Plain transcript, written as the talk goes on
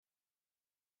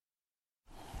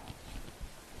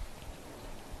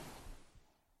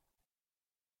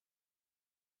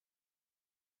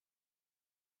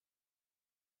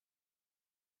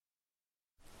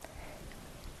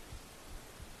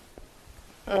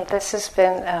This has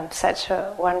been such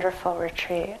a wonderful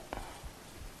retreat.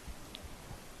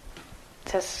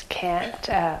 Just can't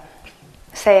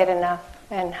say it enough,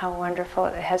 and how wonderful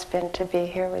it has been to be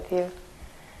here with you.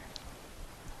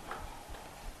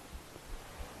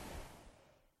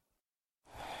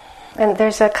 And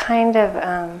there's a kind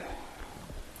of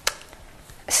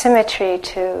symmetry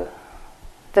to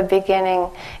the beginning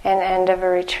and end of a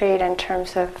retreat in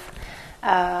terms of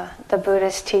the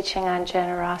Buddha's teaching on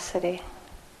generosity.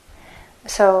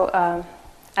 So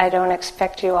I don't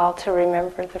expect you all to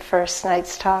remember the first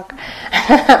night's talk,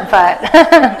 but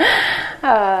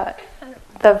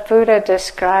the Buddha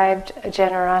described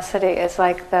generosity as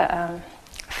like the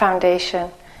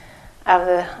foundation of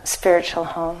the spiritual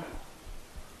home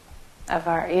of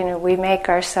our, we make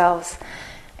ourselves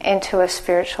into a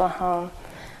spiritual home,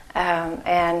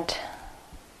 and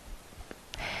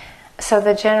so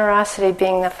the generosity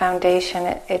being the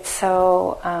foundation, it's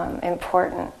so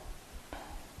important.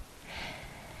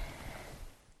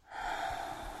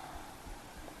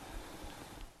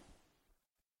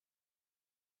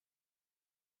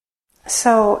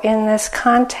 So in this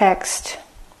context,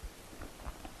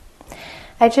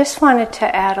 I just wanted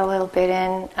to add a little bit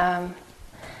in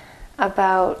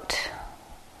about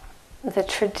the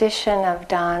tradition of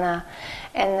dana,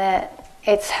 and that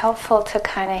it's helpful to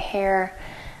kind of hear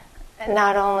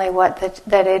not only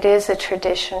that it is a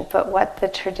tradition, but what the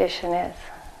tradition is.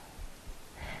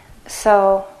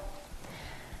 So,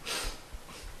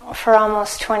 for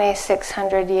almost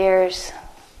 2,600 years,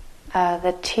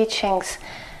 the teachings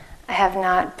have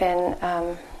not been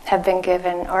have been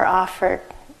given or offered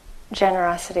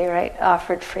generosity, right?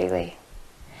 Offered freely,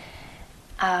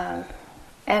 and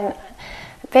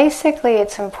basically,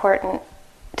 it's important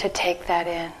to take that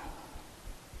in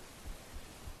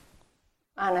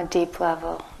on a deep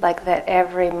level, like that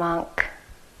every monk,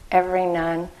 every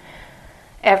nun,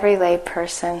 every lay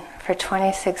person for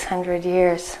 2,600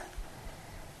 years,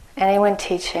 anyone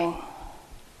teaching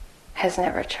has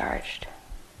never charged.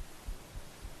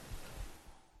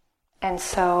 And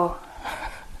so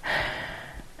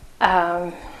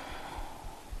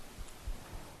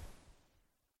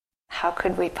how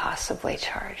could we possibly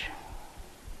charge?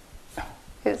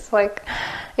 It's like,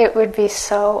 it would be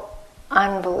so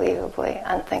unbelievably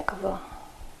unthinkable.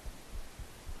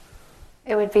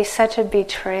 It would be such a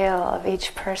betrayal of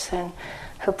each person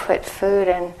who put food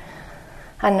in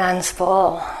a nun's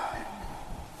bowl.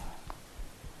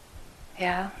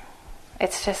 Yeah?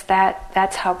 It's just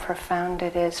that's how profound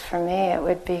it is for me. It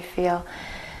would be feel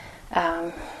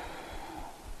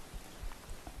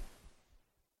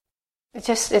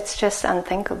it's just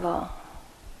unthinkable.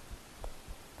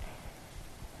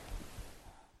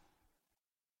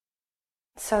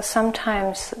 So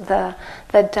sometimes the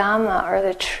Dhamma, or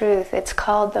the truth, it's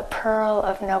called the pearl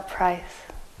of no price.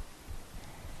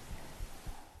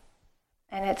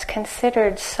 And it's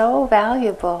considered so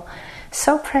valuable,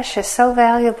 so precious, so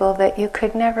valuable that you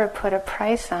could never put a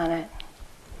price on it.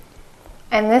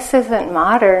 And this isn't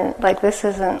modern, this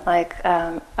isn't like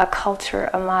a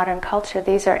modern culture.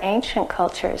 These are ancient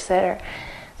cultures that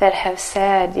have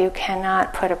said you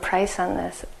cannot put a price on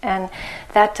this. And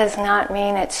that does not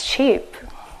mean it's cheap.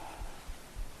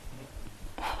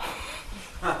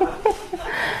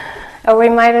 Or we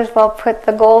might as well put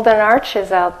the golden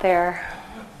arches out there.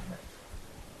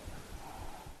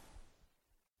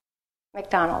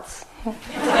 McDonald's.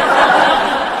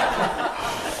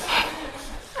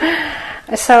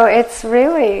 So it's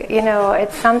really,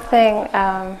 it's something.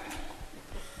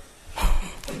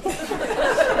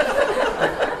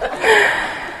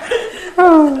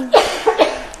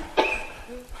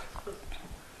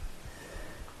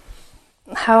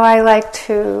 How I like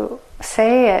to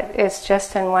say it is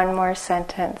just in one more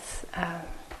sentence,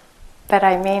 but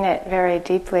I mean it very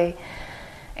deeply.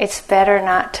 It's better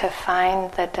not to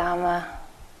find the Dhamma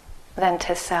than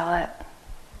to sell it.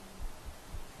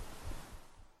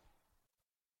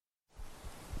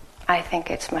 I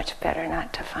think it's much better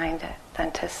not to find it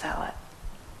than to sell it,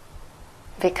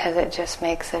 because it just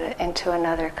makes it into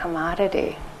another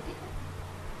commodity.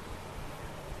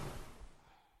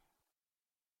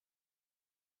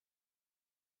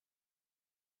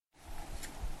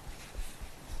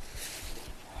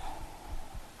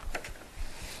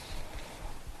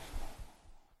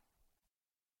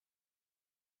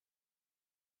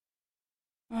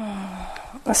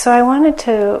 So I wanted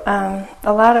to,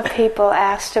 a lot of people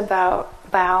asked about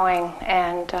bowing,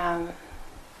 and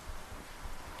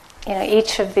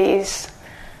each of these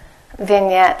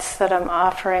vignettes that I'm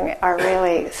offering are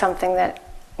really something that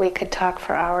we could talk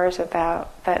for hours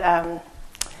about, but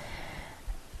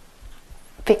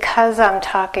because I'm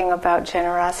talking about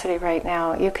generosity right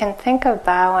now, you can think of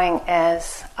bowing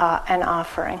as an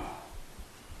offering.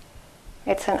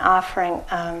 It's an offering.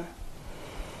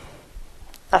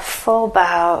 A full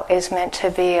bow is meant to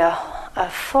be a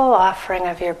full offering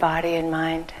of your body and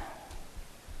mind.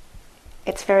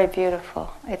 It's very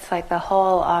beautiful. It's like the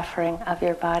whole offering of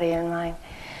your body and mind.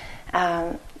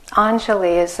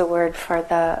 Anjali is the word for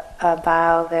the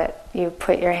bow that you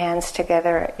put your hands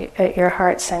together at your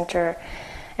heart center,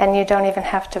 and you don't even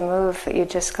have to move. You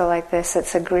just go like this.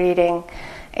 It's a greeting.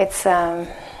 It's a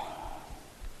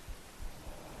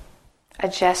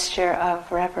gesture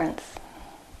of reverence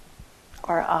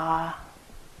or awe.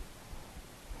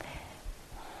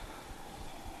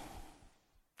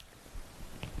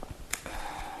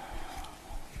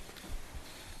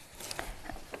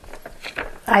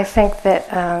 I think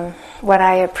that what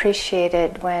I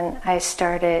appreciated when I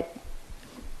started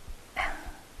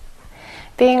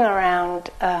being around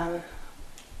the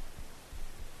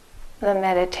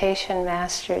meditation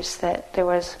masters, that there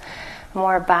was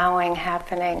more bowing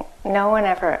happening. No one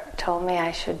ever told me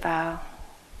I should bow.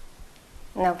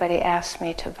 Nobody asked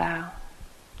me to bow.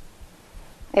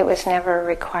 It was never a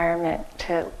requirement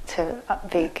to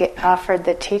get offered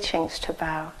the teachings to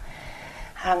bow.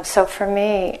 So for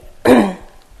me,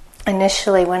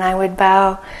 initially, when I would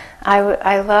bow,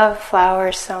 I love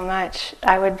flowers so much,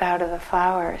 I would bow to the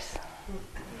flowers.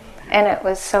 And it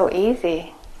was so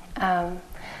easy.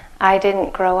 I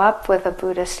didn't grow up with a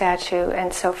Buddha statue,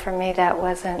 and so for me that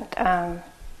wasn't,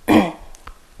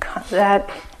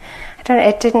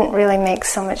 it didn't really make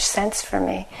so much sense for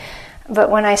me. But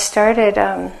when I started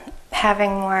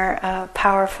having more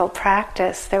powerful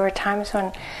practice, there were times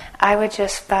when I would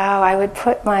just bow. I would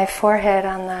put my forehead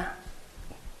on the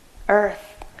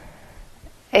earth.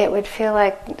 It would feel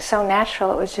like so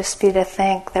natural. It would just be to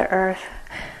thank the earth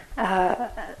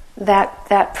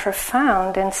that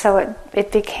profound, and so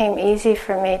it became easy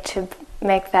for me to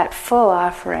make that full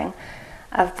offering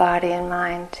of body and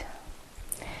mind.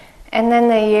 And then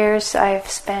the years I've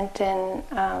spent in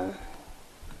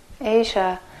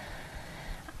Asia,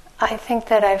 I think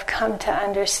that I've come to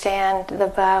understand the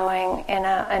bowing in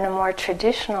a more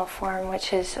traditional form,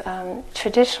 which is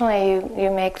traditionally you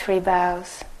make 3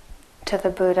 bows to the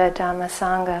Buddha, Dhamma,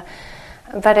 Sangha.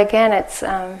 But again,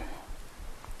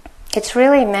 it's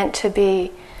really meant to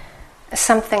be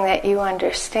something that you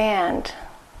understand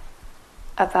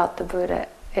about the Buddha.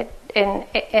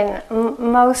 In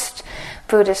most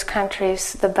Buddhist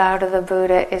countries, the bow to the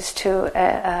Buddha is to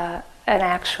an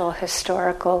actual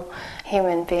historical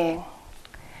human being.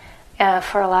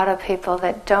 For a lot of people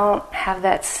that don't have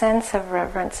that sense of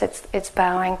reverence, it's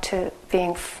bowing to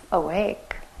being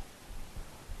awake.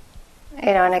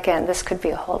 And again, this could be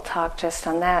a whole talk just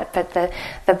on that, but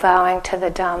the bowing to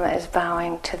the Dhamma is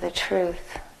bowing to the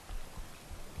truth.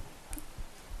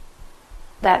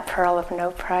 That pearl of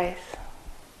no price.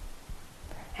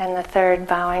 And the third,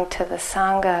 bowing to the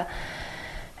Sangha,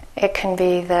 it can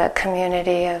be the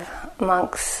community of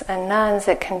monks and nuns,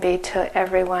 it can be to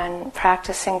everyone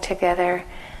practicing together,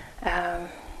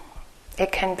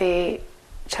 it can be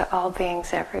to all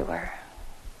beings everywhere.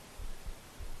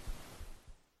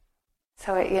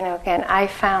 So, again, I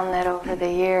found that over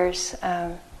the years,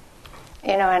 and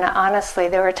honestly,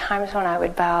 there were times when I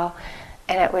would bow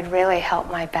and it would really help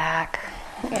my back,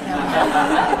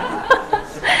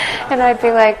 And I'd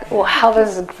be like, wow,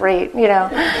 this is great,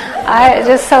 I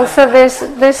just, so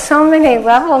there's so many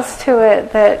levels to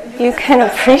it that you can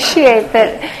appreciate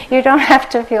that you don't have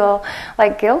to feel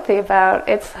like guilty about.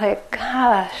 It's like,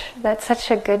 gosh, that's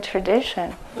such a good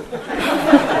tradition.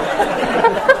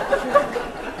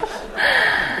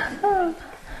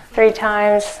 3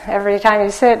 times, every time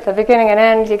you sit, the beginning and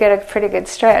end, you get a pretty good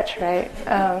stretch, right?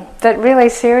 But really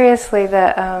seriously,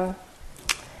 that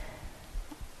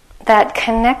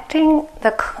connecting,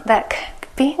 that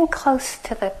being close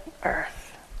to the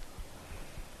earth,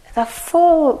 the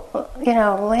full,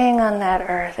 laying on that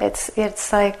earth,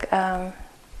 it's like when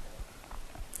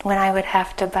I would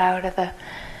have to bow to the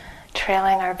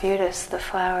trailing arbutus, the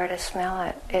flower, to smell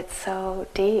it. It's so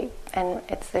deep, and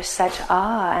there's such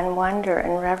awe and wonder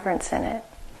and reverence in it.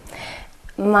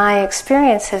 My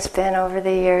experience has been over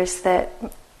the years that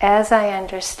as I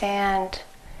understand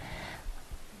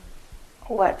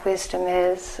what wisdom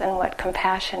is and what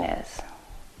compassion is,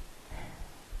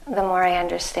 the more I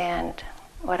understand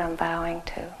what I'm bowing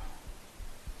to.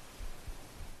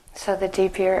 So the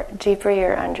deeper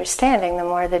your understanding, the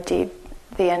more the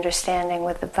understanding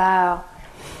with the bow.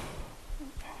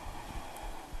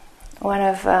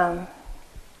 There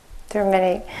are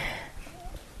many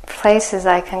places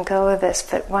I can go with this,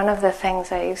 but one of the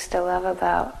things I used to love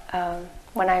about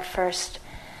when I first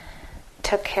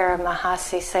took care of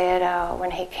Mahasi Sayadaw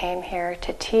when he came here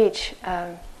to teach,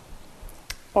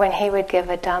 when he would give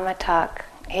a Dhamma talk,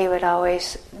 he would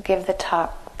always give the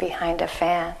talk behind a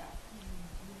fan,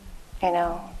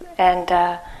 and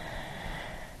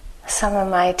some of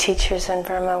my teachers in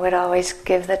Burma would always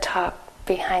give the talk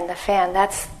behind the fan.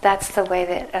 That's the way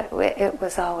that it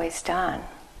was always done.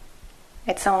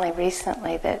 It's only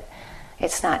recently that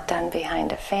it's not done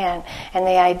behind a fan. And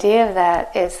the idea of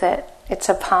that is that it's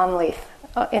a palm leaf,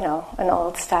 an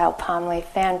old style palm leaf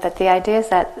fan. But the idea is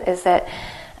that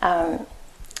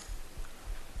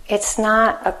it's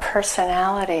not a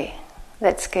personality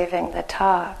that's giving the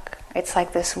talk. It's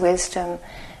like this wisdom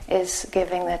is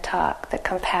giving the talk, the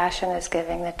compassion is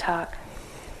giving the talk.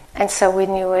 And so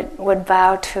when you would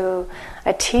bow to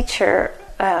a teacher,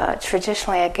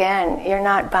 traditionally, again, you're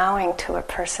not bowing to a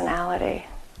personality.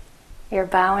 You're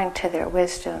bowing to their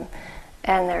wisdom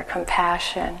and their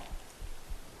compassion.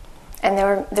 And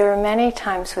there were many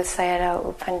times with Sayadaw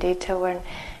U Pandita when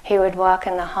he would walk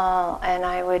in the hall and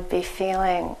I would be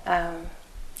feeling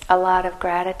a lot of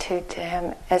gratitude to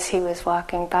him as he was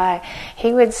walking by.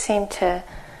 He would seem to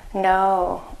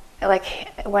know, like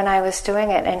when I was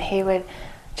doing it, and he would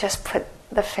just put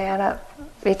the fan up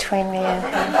between me and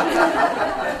him.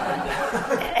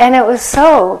 And it was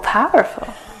so powerful.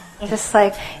 Just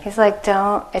like, he's like,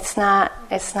 it's not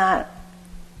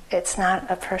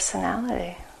a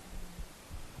personality.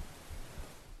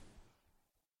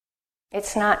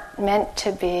 It's not meant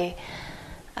to be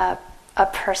a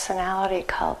personality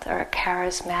cult or a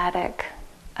charismatic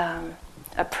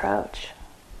approach,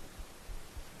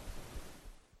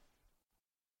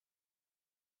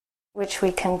 which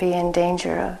we can be in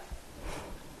danger of.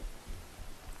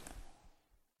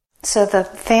 So the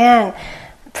fan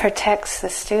protects the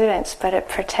students, but it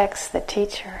protects the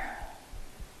teacher.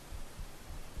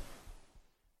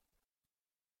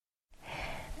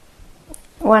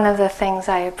 One of the things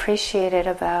I appreciated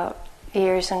about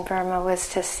years in Burma was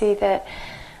to see that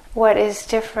what is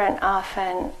different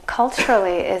often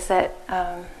culturally is that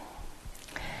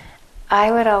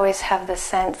I would always have the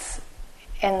sense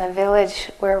in the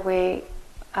village where we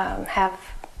have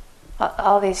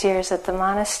all these years at the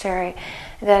monastery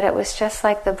that it was just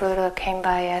like the Buddha came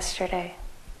by yesterday.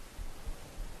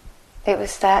 It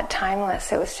was that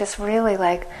timeless. It was just really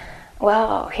like,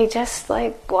 wow, he just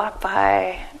like walked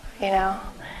by,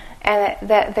 and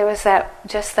that there was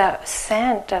that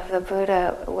scent of the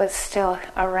Buddha was still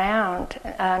around.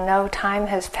 No time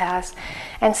has passed.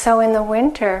 And so in the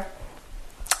winter,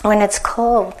 when it's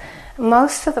cold,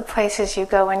 most of the places you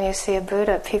go when you see a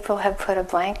Buddha, people have put a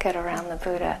blanket around the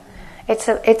Buddha.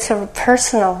 It's a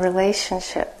personal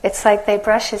relationship. It's like they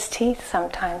brush his teeth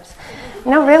sometimes.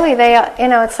 No, really,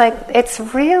 it's like, it's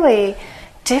really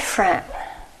different.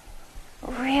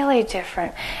 Really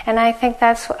different. And I think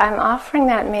I'm offering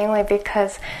that mainly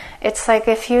because it's like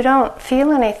if you don't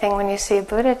feel anything when you see a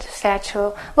Buddha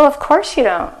statue, well, of course you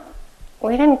don't.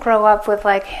 We didn't grow up with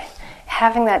like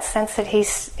having that sense that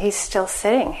he's still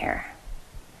sitting here.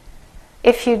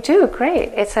 If you do, great.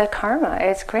 It's a karma.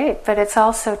 It's great. But it's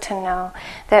also to know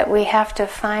that we have to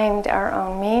find our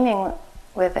own meaning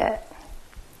with it.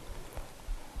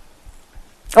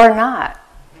 Or not.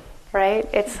 Right?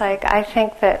 It's like, I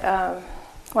think that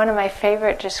one of my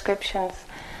favorite descriptions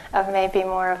of maybe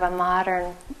more of a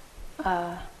modern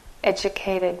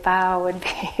educated bow would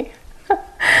be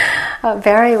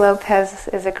Barry Lopez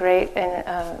is a great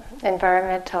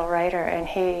environmental writer, and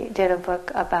he did a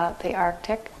book about the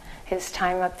Arctic, his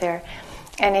time up there,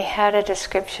 and he had a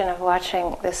description of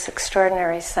watching this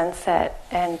extraordinary sunset,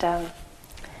 and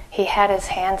he had his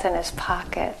hands in his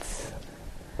pockets,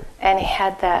 and he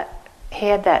had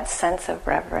that sense of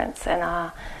reverence and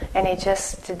awe, and he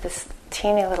just did this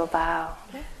teeny little bow,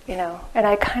 and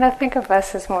I kind of think of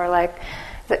us as more like,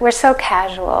 we're so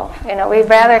casual, we'd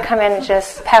rather come in and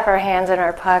just have our hands in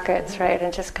our pockets, right,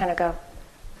 and just kind of go,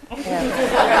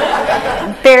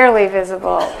 barely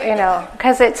visible,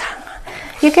 because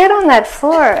you get on that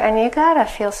floor and you gotta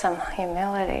feel some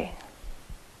humility.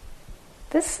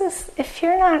 If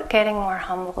you're not getting more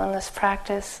humble in this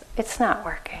practice, it's not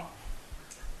working.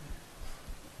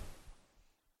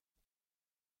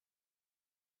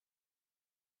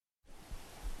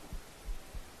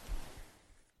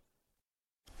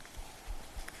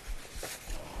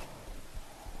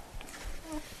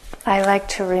 I like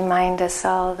to remind us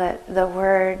all that the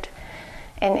word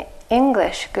in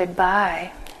English,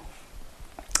 goodbye,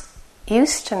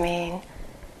 used to mean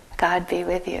God be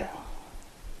with you.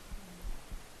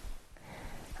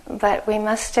 But we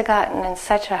must have gotten in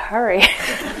such a hurry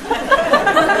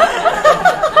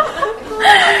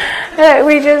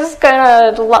We just kind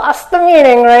of lost the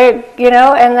meaning, right?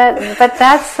 But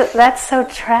that's so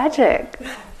tragic.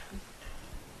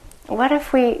 What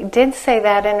if we did say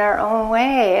that in our own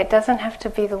way? It doesn't have to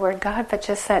be the word God, but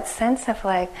just that sense of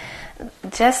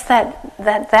just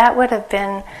that would have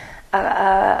been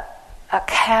a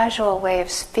casual way of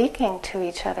speaking to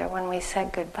each other when we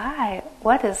said goodbye.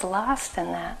 What is lost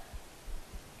in that?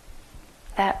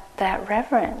 That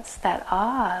reverence, that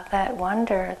awe, that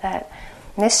wonder, that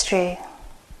mystery.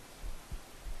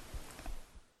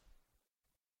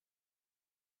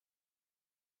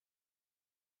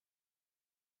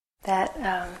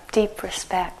 That deep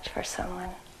respect for someone,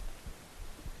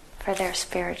 for their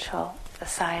spiritual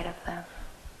side of them.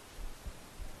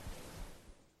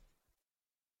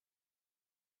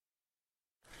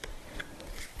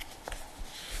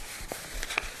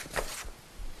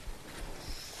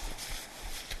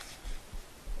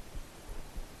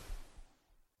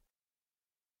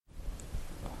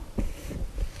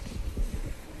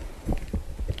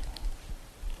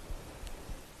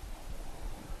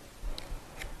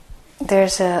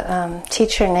 There's a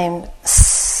teacher named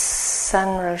Sun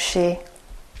Roshi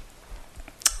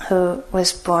who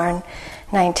was born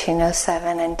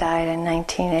 1907 and died in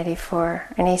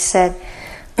 1984. And he said,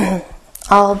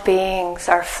 all beings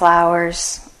are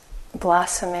flowers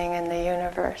blossoming in the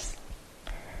universe.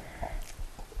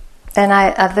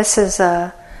 And this is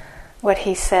what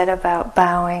he said about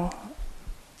bowing.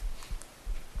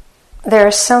 There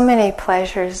are so many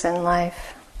pleasures in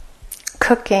life.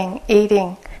 Cooking,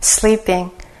 eating,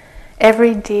 sleeping,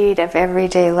 every deed of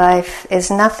everyday life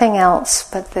is nothing else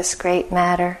but this great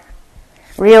matter.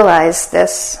 Realize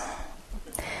this.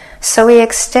 So we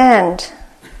extend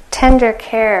tender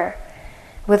care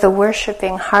with a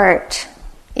worshipping heart,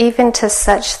 even to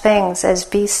such things as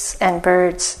beasts and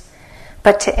birds,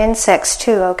 but to insects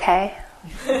too, okay?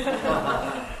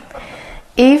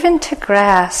 Even to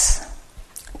grass,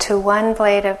 to one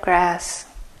blade of grass,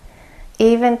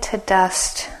 even to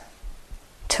dust,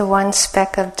 to one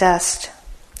speck of dust.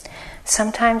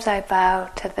 Sometimes I bow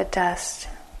to the dust.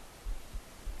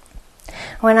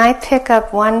 When I pick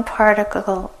up one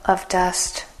particle of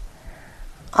dust,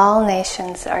 all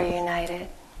nations are united.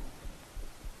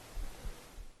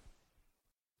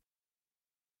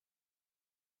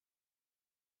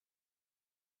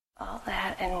 All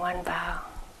that in one bow.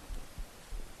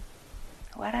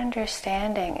 What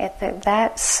understanding!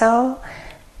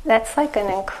 That's like an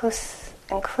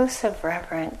inclusive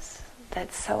reverence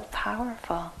that's so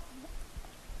powerful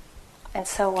and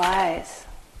so wise.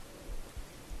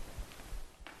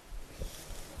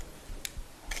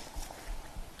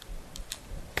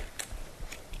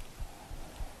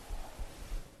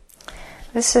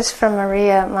 This is from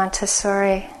Maria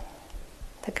Montessori,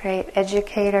 the great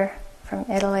educator from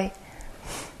Italy.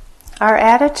 Our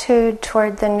attitude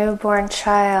toward the newborn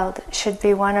child should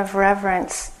be one of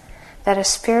reverence that a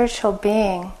spiritual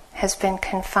being has been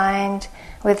confined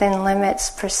within limits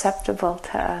perceptible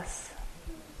to us.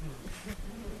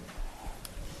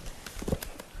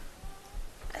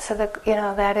 So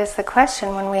that is the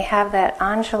question when we have that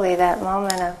Anjali, that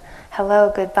moment of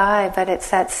hello, goodbye, but it's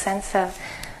that sense of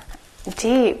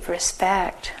deep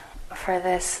respect for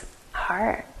this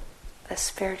heart, the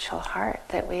spiritual heart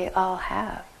that we all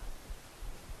have.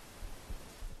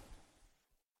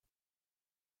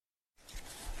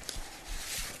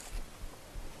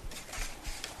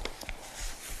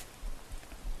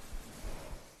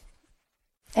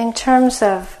 In terms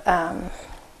of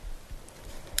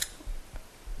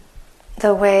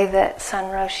the way that Sun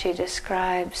Roshi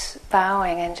describes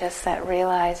bowing and just that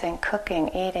realizing, cooking,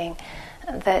 eating,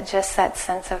 that just that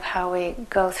sense of how we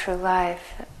go through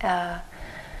life,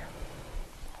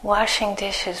 washing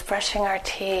dishes, brushing our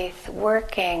teeth,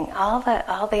 working, all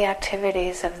the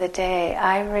activities of the day,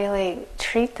 I really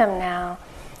treat them now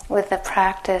with the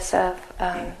practice of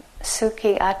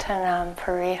Sukhi Atanam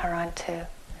Pariharantu.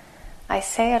 I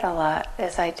say it a lot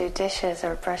as I do dishes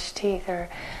or brush teeth or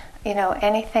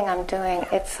anything I'm doing.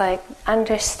 It's like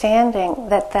understanding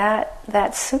that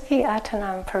Sukhi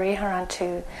Atanam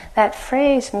Pariharantu, that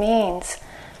phrase means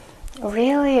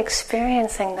really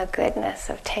experiencing the goodness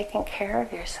of taking care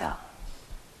of yourself.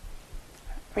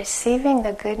 Receiving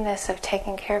the goodness of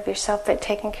taking care of yourself, but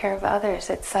taking care of others.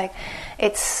 It's like,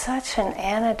 it's such an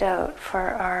antidote for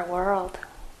our world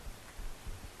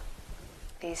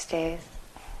these days.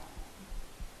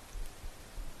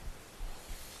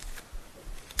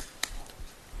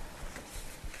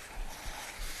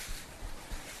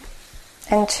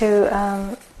 And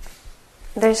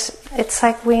it's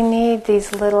like we need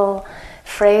these little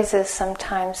phrases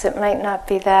sometimes. It might not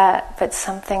be that, but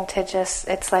something to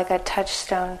it's like a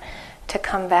touchstone to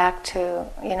come back to,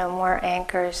 more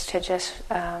anchors to just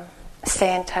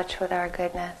stay in touch with our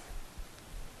goodness.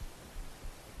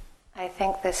 I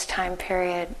think this time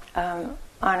period on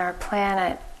our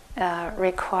planet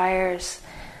requires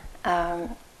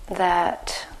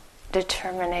that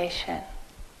determination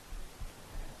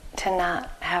to not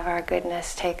have our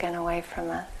goodness taken away from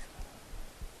us.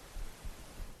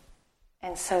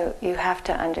 And so you have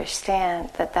to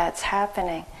understand that that's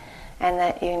happening and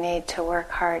that you need to work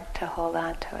hard to hold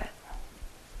on to it.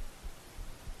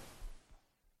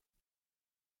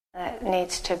 That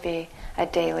needs to be a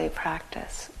daily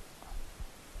practice.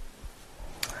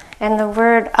 And the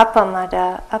word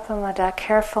appamada,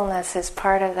 carefulness is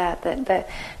part of that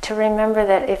to remember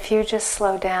that if you just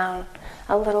slow down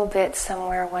a little bit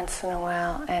somewhere once in a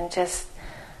while and just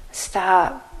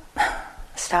stop,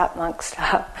 monk,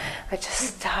 stop, but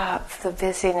just stop the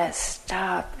busyness,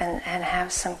 stop and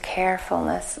have some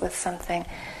carefulness with something,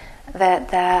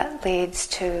 that leads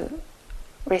to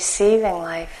receiving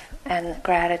life and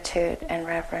gratitude and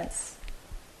reverence.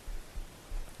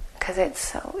 Because it's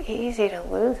so easy to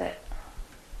lose it.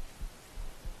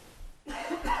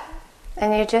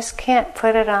 And you just can't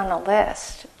put it on a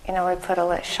list. We put a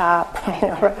list, shop,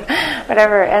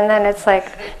 whatever, and then it's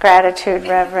like gratitude,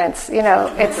 reverence.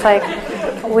 It's like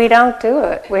we don't do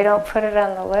it. We don't put it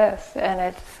on the list, and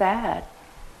it's sad.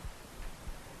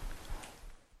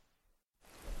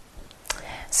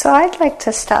 So I'd like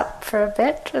to stop for a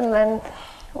bit, and then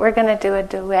we're going to do a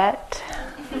duet.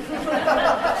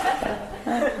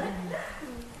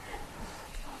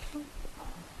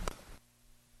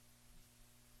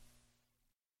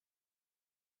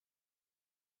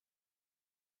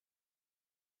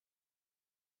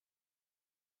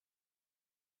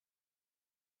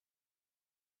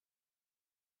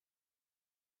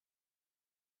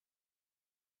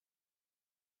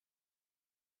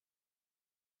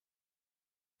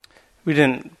 We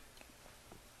didn't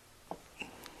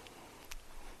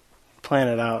plan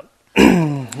it out.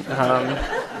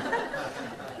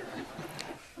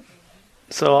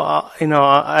 So,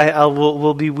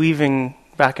 we'll be weaving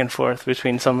back and forth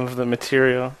between some of the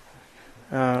material.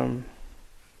 I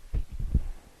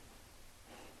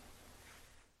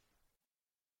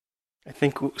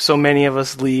think so many of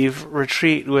us leave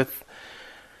retreat with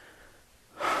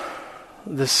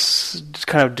this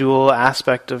kind of dual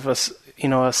aspect of us,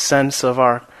 a sense of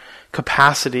our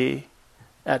capacity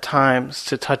at times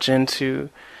to touch into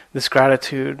this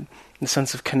gratitude, the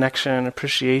sense of connection,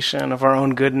 appreciation of our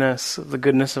own goodness, of the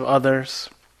goodness of others,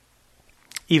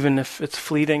 even if it's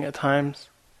fleeting at times.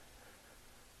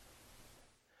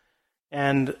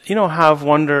 And, have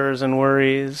wonders and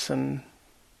worries and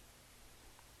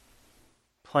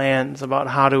plans about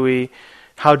how do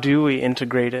we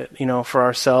integrate it, for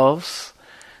ourselves,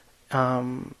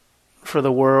 for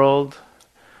the world,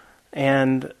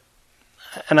 and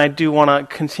I do want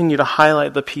to continue to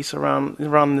highlight the piece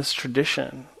around this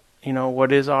tradition.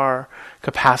 What is our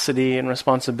capacity and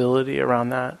responsibility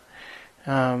around that?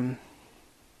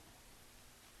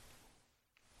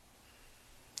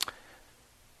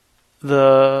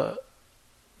 The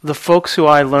folks who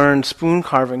I learned spoon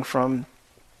carving from,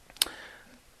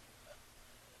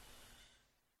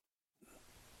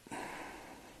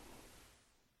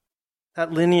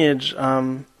 that lineage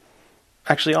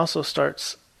actually also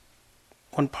starts,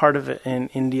 one part of it in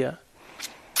India,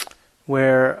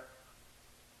 where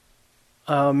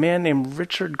a man named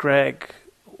Richard Gregg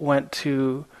went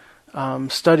to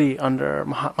study under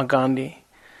Mahatma Gandhi,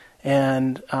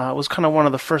 and was kind of one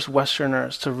of the first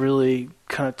Westerners to really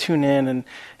kind of tune in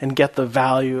and get the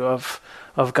value of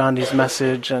Gandhi's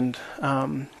message, and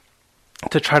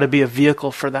to try to be a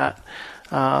vehicle for that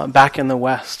back in the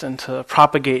West, and to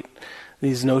propagate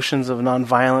these notions of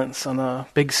nonviolence on a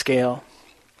big scale.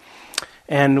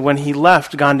 And when he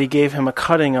left, Gandhi gave him a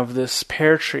cutting of this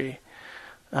pear tree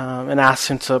and asked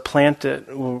him to plant it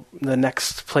the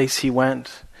next place he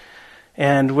went.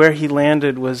 And where he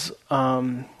landed was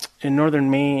in northern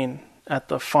Maine at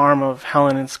the farm of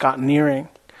Helen and Scott Nearing,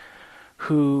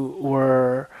 who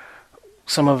were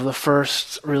some of the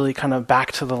first really kind of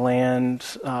back to the land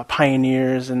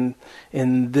pioneers in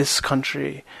this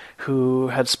country, who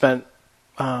had spent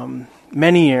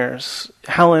many years,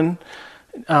 Helen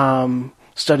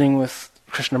studying with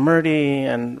Krishnamurti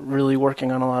and really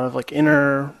working on a lot of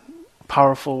inner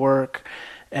powerful work,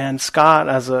 and Scott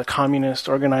as a communist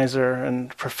organizer and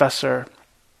professor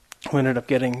who ended up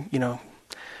getting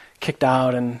kicked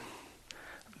out and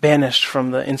banished from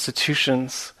the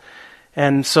institutions.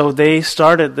 And so they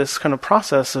started this kind of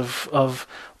process of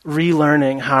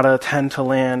relearning how to tend to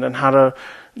land and how to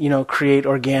create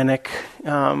organic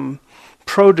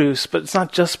produce, but it's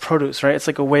not just produce, right? It's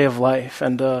like a way of life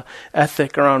and a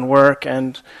ethic around work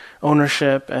and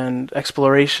ownership and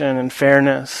exploration and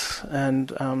fairness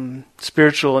and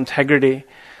spiritual integrity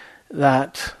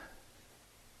that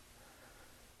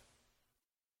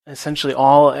essentially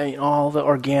all the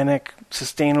organic,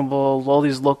 sustainable, all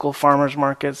these local farmers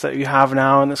markets that you have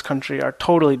now in this country are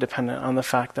totally dependent on the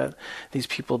fact that these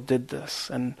people did this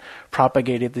and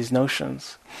propagated these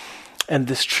notions. And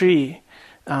this tree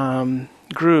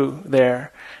grew there,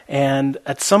 and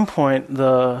at some point,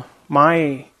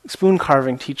 my spoon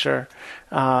carving teacher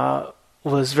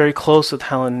was very close with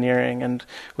Helen Nearing and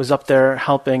was up there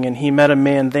helping, and he met a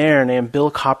man there named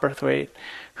Bill Copperthwaite,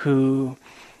 who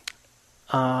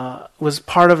was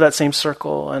part of that same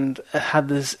circle and had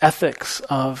this ethics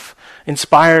of,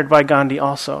 inspired by Gandhi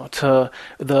also, to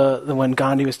when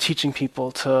Gandhi was teaching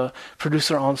people to produce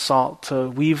their own salt, to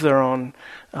weave their own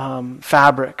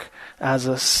fabric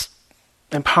as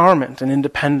empowerment and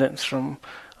independence from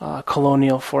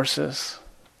colonial forces.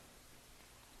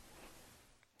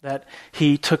 That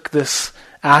he took this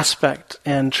aspect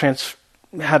and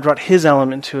had brought his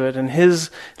element to it and his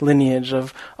lineage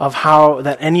of how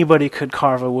that anybody could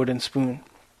carve a wooden spoon.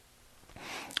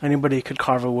 Anybody could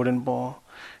carve a wooden bowl,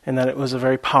 and that it was a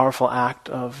very powerful act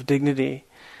of dignity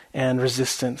and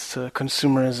resistance to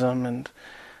consumerism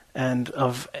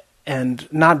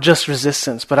and not just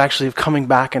resistance, but actually of coming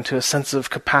back into a sense of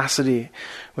capacity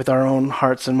with our own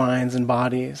hearts and minds and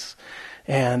bodies.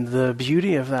 And the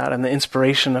beauty of that and the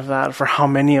inspiration of that for how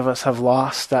many of us have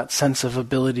lost that sense of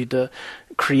ability to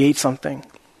create something.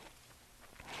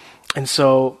 And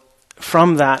so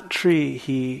from that tree,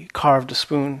 he carved a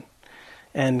spoon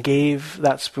and gave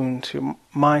that spoon to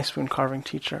my spoon carving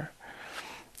teacher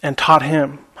and taught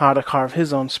him how to carve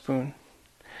his own spoon.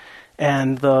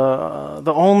 And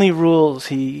the only rules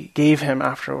he gave him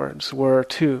afterwards were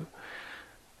two.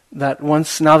 That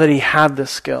now that he had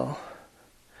this skill,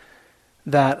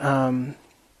 that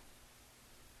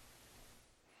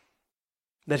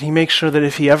he makes sure that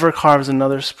if he ever carves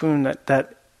another spoon,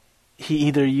 that he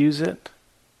either use it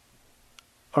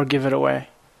or give it away,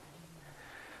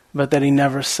 but that he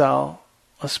never sell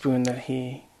a spoon that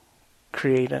he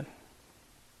created.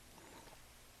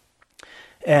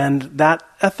 And that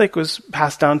ethic was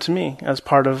passed down to me as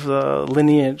part of the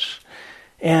lineage.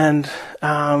 And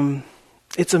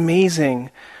it's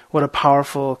amazing what a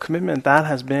powerful commitment that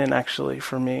has been actually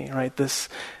for me, right? This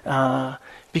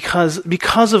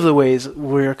because of the ways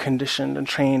we're conditioned and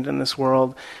trained in this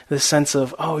world, this sense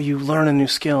of, you learn a new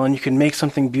skill and you can make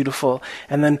something beautiful,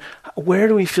 and then where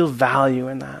do we feel value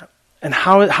in that? And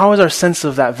how is our sense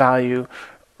of that value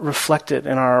reflected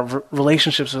in our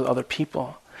relationships with other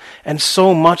people? And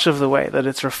so much of the way that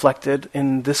it's reflected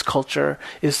in this culture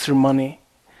is through money,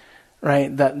 right?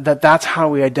 That's how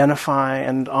we identify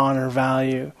and honor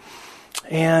value.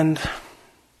 And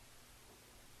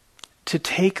to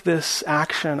take this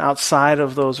action outside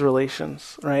of those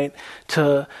relations, right?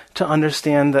 To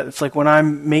understand that it's like when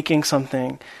I'm making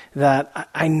something that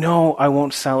I know I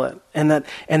won't sell it, and that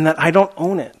I don't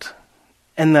own it.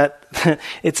 And that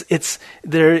it's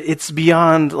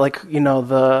beyond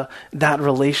that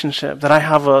relationship, that I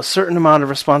have a certain amount of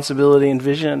responsibility and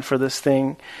vision for this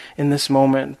thing in this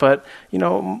moment. But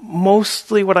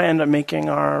mostly what I end up making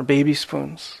are baby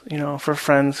spoons, for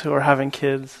friends who are having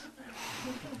kids.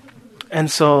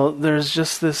 And so there's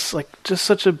just this just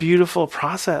such a beautiful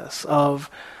process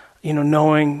of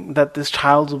knowing that this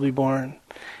child will be born.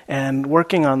 And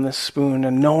working on this spoon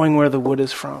and knowing where the wood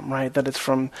is from, right? That it's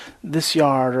from this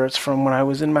yard, or it's from when I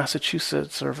was in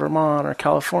Massachusetts or Vermont or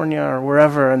California or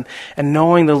wherever, and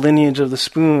knowing the lineage of the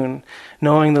spoon,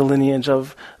 knowing the lineage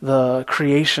of the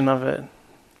creation of it.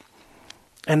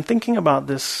 And thinking about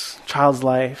this child's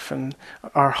life and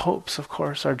our hopes, of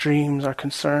course, our dreams, our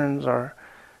concerns, our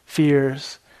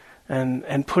fears,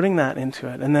 and putting that into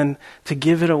it. And then to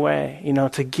give it away,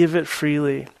 to give it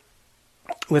freely,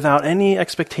 without any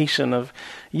expectation of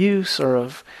use or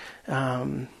of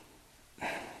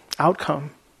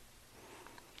outcome.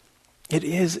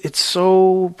 It's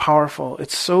so powerful.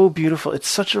 It's so beautiful. It's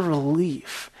such a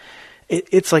relief.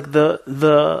 It's like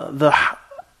the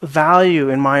value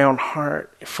in my own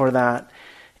heart for that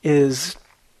is,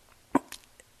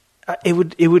 it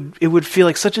would feel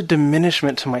like such a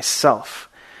diminishment to myself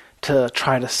to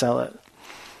try to sell it.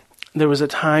 There was a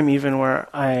time even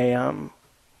where I'm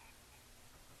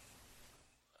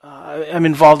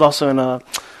involved also in a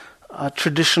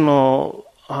traditional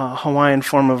Hawaiian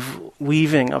form of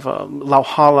weaving of a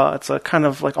lauhala. It's a kind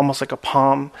of like almost like a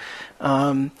palm.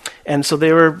 And so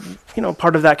they were,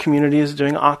 part of that community is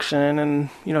doing auction and,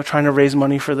 trying to raise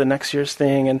money for the next year's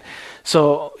thing. And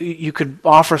so you could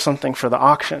offer something for the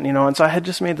auction, and so I had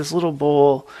just made this little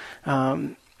bowl,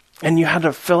 and you had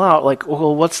to fill out like,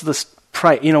 well, what's this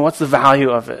price, what's the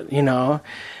value of it,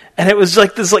 And it was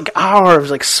like this hour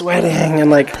of sweating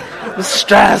and the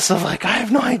stress of I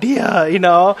have no idea,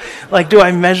 do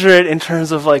I measure it in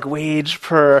terms of wage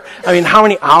per, how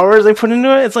many hours I put into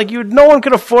it? It's no one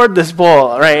could afford this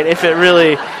bowl, right? If it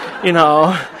really,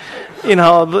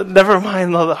 never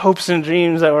mind all the hopes and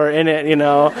dreams that were in it,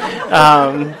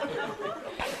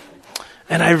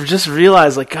 and I just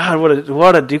realized God,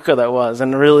 what a dukkha that was.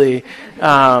 And really,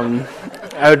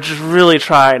 I would just really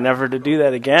try never to do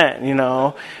that again,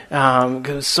 because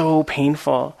it was so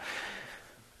painful.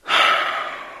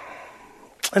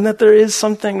 And that there is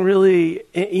something really,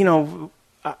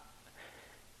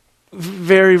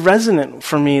 very resonant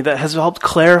for me that has helped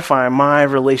clarify my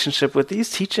relationship with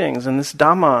these teachings and this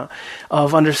Dhamma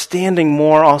of understanding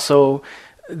more also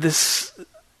this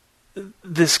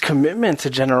commitment to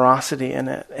generosity in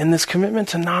it, and this commitment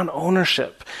to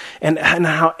non-ownership, and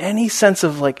how any sense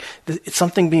of it's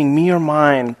something being me or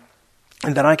mine,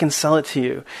 and that I can sell it to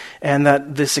you, and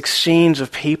that this exchange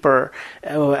of paper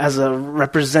as a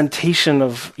representation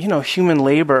of human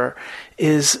labor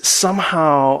is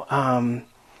somehow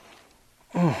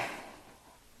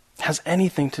has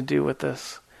anything to do with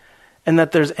this, and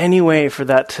that there's any way for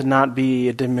that to not be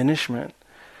a diminishment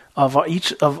of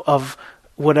each of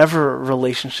whatever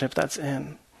relationship that's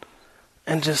in.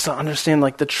 And just to understand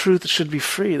the truth should be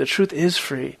free. The truth is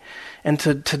free. And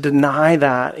to deny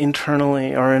that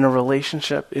internally or in a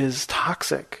relationship is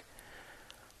toxic.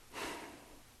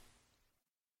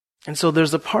 And so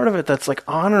there's a part of it that's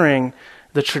honoring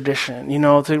the tradition,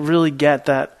 to really get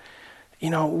that,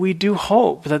 we do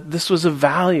hope that this was of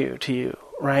value to you,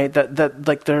 right? That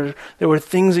there were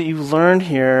things that you learned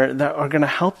here that are going to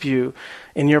help you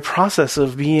in your process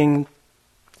of being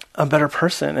a better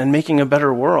person and making a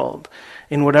better world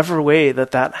in whatever way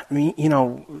that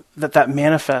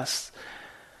manifests.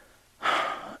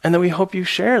 And then we hope you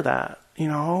share that,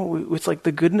 it's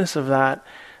the goodness of that,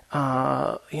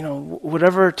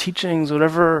 whatever teachings,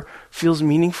 whatever feels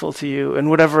meaningful to you in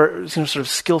whatever sort of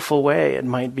skillful way it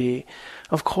might be.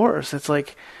 Of course, it's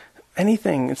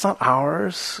anything, it's not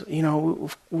ours,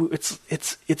 its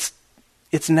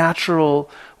natural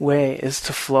way is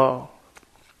to flow.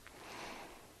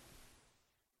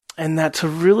 And that to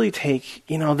really take,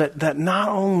 that not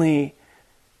only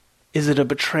is it a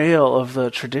betrayal of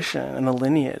the tradition and the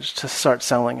lineage to start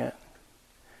selling it,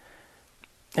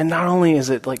 and not only is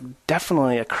it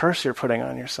definitely a curse you're putting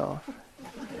on yourself,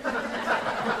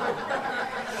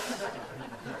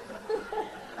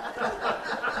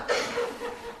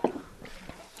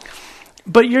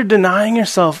 but you're denying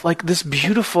yourself this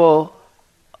beautiful,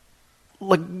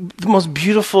 the most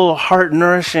beautiful,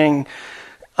 heart-nourishing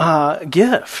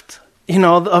gift,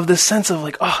 of this sense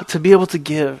of to be able to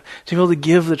give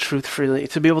the truth freely,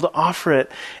 to be able to offer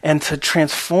it, and to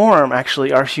transform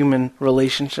actually our human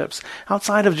relationships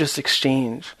outside of just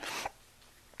exchange,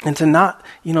 and to not,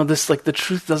 this the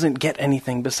truth doesn't get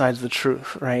anything besides the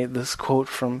truth, right? This quote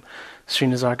from Sri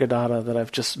Nisargadatta that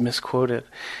I've just misquoted.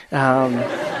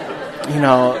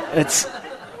 It's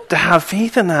to have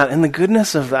faith in that and the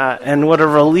goodness of that, and what a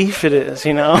relief it is,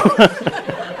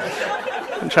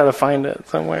 Try to find it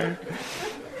somewhere.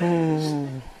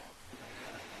 And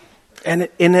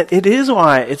it is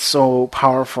why it's so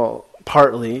powerful,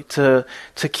 partly, to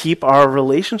keep our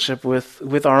relationship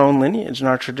with our own lineage and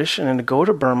our tradition, and to go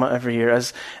to Burma every year,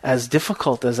 as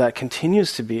difficult as that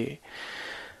continues to be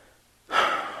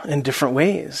in different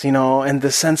ways, and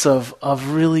the sense of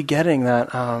really getting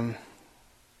that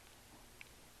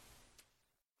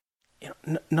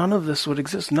none of this would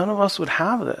exist. None of us would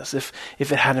have this if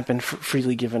it hadn't been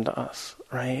freely given to us,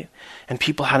 right? And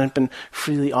people hadn't been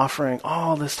freely offering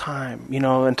all this time,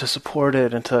 and to support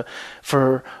it, and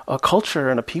for a culture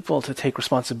and a people to take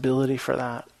responsibility for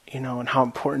that, and how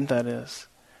important that is.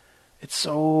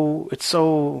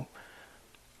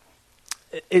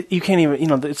 You can't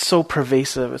even, it's so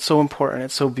pervasive, it's so important,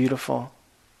 it's so beautiful.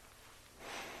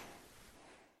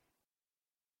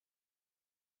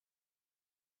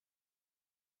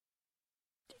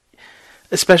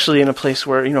 Especially in a place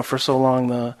where, for so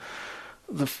long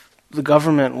the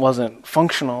government wasn't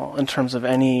functional in terms of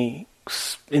any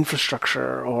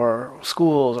infrastructure or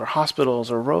schools or hospitals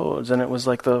or roads, and it was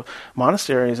like the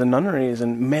monasteries and nunneries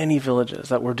and many villages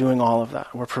that were doing all of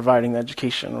that. We're providing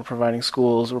education, we're providing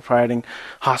schools, we're providing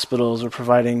hospitals, we're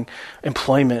providing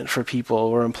employment for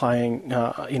people, we're implying,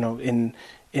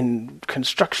 in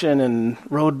construction and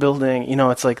road building,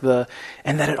 it's like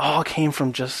and that it all came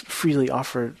from just freely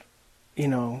offered,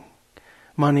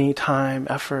 money, time,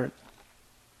 effort,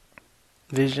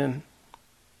 vision.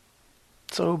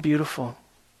 So beautiful.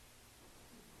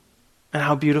 And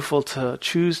how beautiful to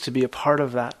choose to be a part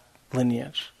of that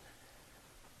lineage,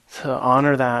 to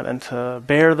honor that and to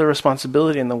bear the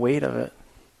responsibility and the weight of it.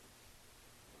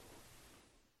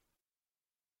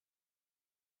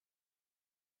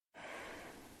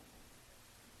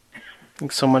 I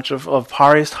think so much of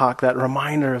Pari's talk, that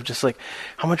reminder of just like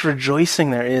how much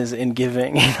rejoicing there is in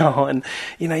giving, and,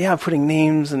 putting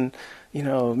names and,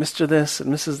 Mr. This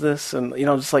and Mrs. This and,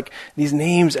 just like these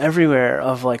names everywhere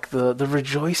of like the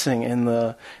rejoicing in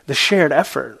the shared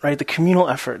effort, right? The communal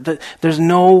effort. That there's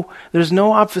no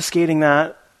obfuscating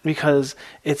that, because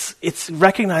it's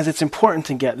recognized, it's important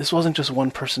to get. This wasn't just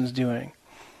one person's doing.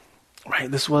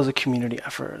 Right, this was a community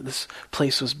effort. This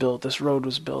place was built. This road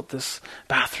was built. This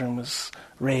bathroom was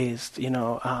raised,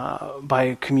 by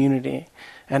a community,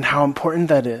 and how important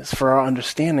that is for our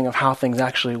understanding of how things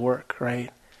actually work.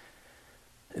 Right,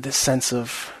 this sense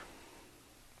of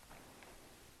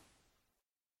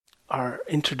our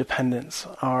interdependence,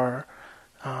 our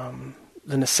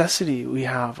the necessity we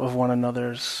have of one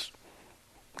another's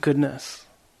goodness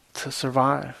to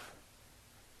survive.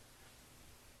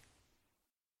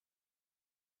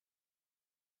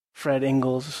 Fred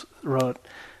Ingalls wrote,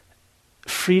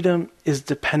 "Freedom is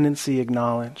dependency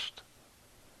acknowledged."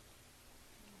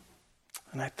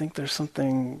 And I think there's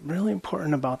something really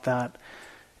important about that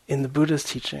in the Buddha's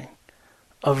teaching,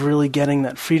 of really getting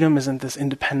that freedom isn't this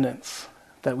independence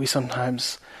that we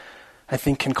sometimes, I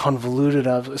think, can convolute it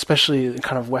of, especially in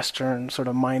kind of Western sort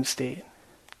of mind state.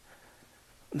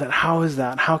 That how is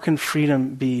that? How can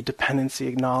freedom be dependency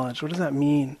acknowledged? What does that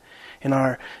mean in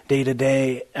our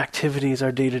day-to-day activities,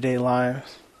 our day-to-day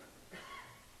lives?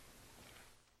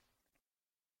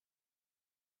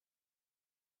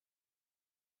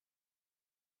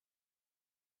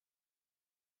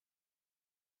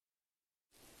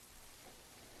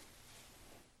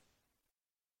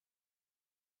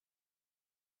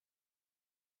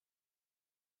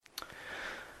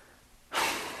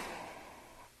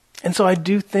 And so I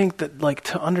do think that, like,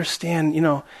 to understand,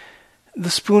 the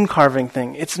spoon carving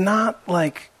thing, it's not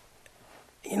like,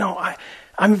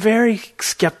 I'm very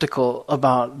skeptical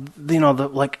about,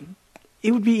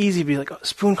 it would be easy to be like,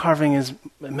 spoon carving is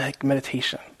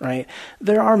meditation, right?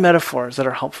 There are metaphors that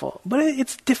are helpful, but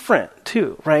it's different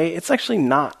too, right? It's actually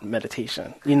not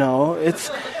meditation,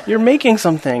 you're making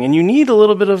something and you need a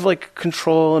little bit of like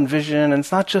control and vision, and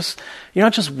it's not just, you're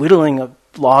not just whittling a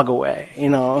log away,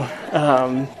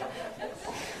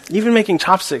 even making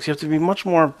chopsticks, you have to be much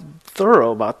more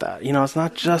thorough about that. It's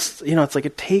not just, it's like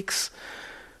it takes,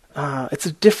 it's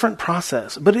a different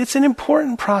process, but it's an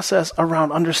important process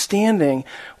around understanding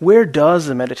where does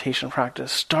the meditation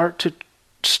practice start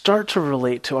to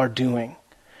relate to our doing,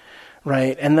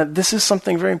 right? And that this is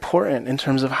something very important in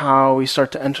terms of how we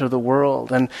start to enter the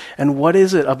world, and what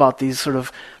is it about these sort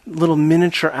of little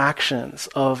miniature actions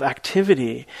of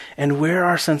activity, and where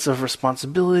our sense of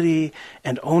responsibility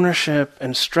and ownership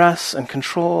and stress and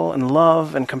control and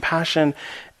love and compassion,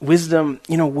 wisdom,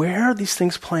 where are these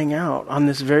things playing out on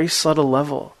this very subtle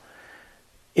level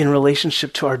in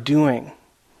relationship to our doing?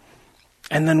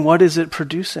 And then what is it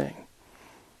producing?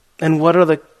 And what are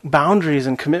the boundaries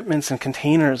and commitments and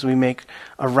containers we make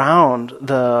around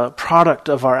the product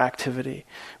of our activity,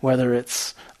 whether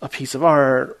it's a piece of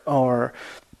art or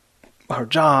our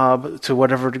job, to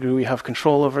whatever degree we have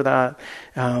control over that,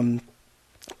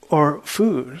 or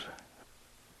food,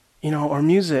 or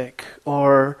music,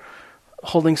 or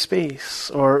holding space,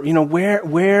 or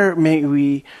where may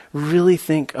we really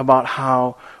think about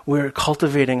how we're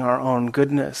cultivating our own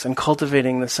goodness and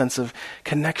cultivating the sense of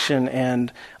connection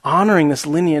and honoring this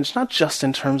lineage, not just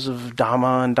in terms of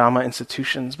Dhamma and Dhamma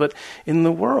institutions, but in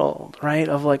the world, right?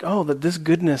 Of like, that this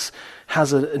goodness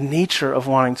has a nature of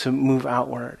wanting to move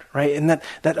outward, right? And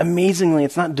that amazingly,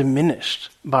 it's not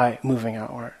diminished by moving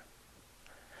outward.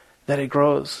 That it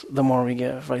grows the more we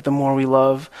give, right? The more we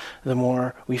love, the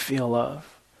more we feel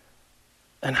love.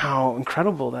 And how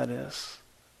incredible that is.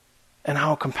 And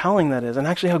how compelling that is. And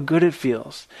actually how good it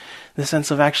feels. The sense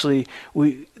of actually,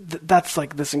 that's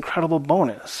like this incredible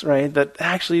bonus, right? That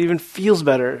actually even feels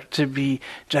better to be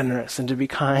generous and to be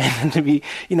kind and to be,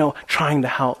 trying to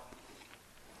help.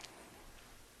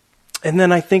 And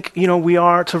then I think, we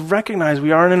are to recognize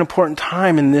we are in an important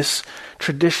time in this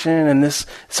tradition and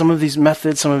some of these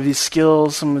methods, some of these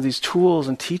skills, some of these tools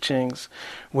and teachings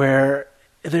where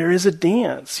there is a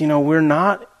dance.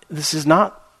 This is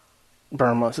not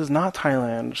Burma, this is not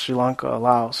Thailand, Sri Lanka,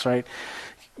 Laos, right?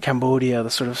 Cambodia, the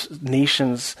sort of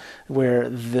nations where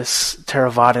this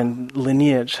Theravadan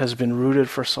lineage has been rooted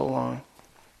for so long.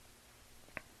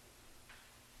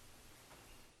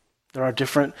 There are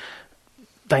different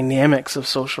dynamics of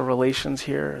social relations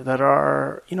here that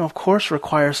are, of course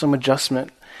require some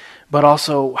adjustment, but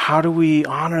also how do we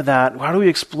honor that? How do we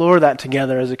explore that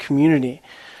together as a community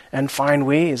and find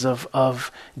ways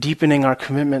of deepening our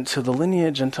commitment to the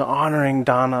lineage and to honoring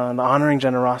dana and honoring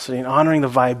generosity and honoring the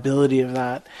viability of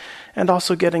that, and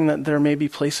also getting that there may be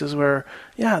places where,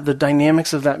 the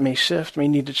dynamics of that may shift, may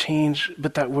need to change,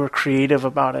 but that we're creative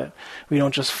about it. We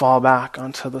don't just fall back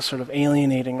onto the sort of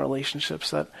alienating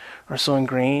relationships that are so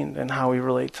ingrained in how we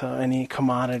relate to any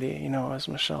commodity, as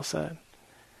Michele said.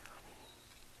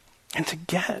 And to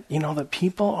get, that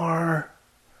people are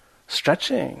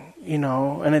stretching,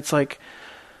 and it's like,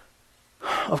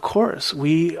 of course,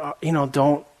 we,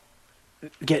 don't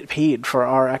get paid for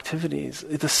our activities.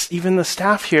 Even the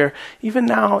staff here, even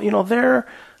now, they're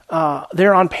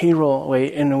on payroll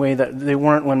in a way that they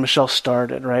weren't when Michele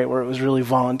started, right? Where it was really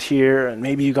volunteer, and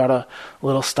maybe you got a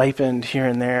little stipend here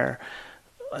and there,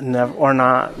 or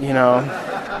not,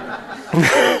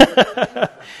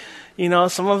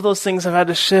 some of those things have had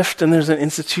to shift, and there's an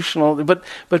institutional,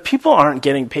 but people aren't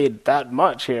getting paid that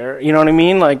much here. You know what I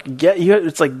mean? Like,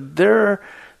 it's like they're,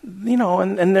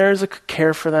 and there's a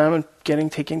care for them and getting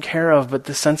taken care of, but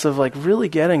the sense of like really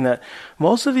getting that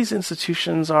most of these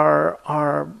institutions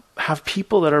have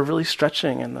people that are really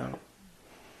stretching in them.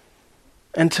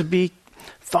 And to be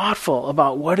thoughtful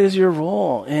about what is your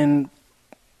role in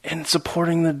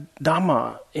supporting the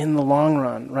Dhamma in the long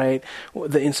run, right?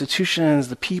 The institutions,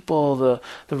 the people, the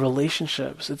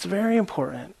relationships. It's very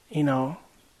important,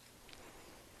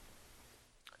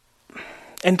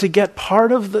 And to get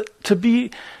part of to be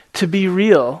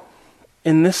real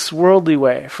in this worldly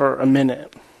way for a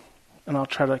minute, and I'll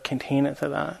try to contain it to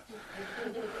that.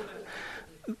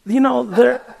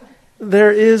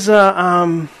 There is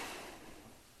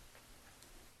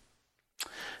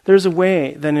there's a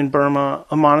way that in Burma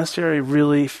a monastery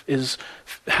really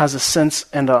has a sense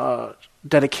and a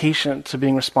dedication to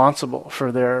being responsible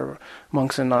for their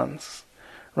monks and nuns.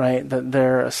 Right, that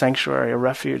they're a sanctuary, a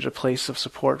refuge, a place of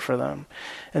support for them.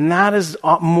 And that is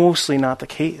mostly not the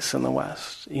case in the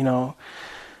West,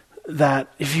 that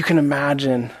if you can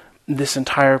imagine this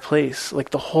entire place,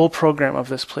 like the whole program of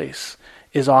this place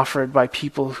is offered by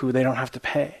people who they don't have to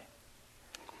pay.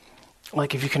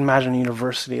 Like if you can imagine a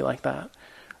university like that,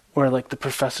 where like the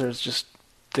professors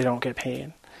they don't get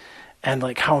paid. And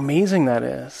like how amazing that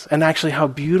is, and actually how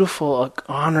beautiful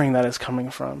honoring that is coming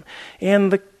from.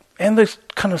 And the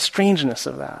kind of strangeness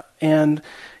of that, and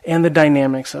the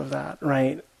dynamics of that,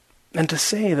 right? And to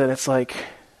say that it's like,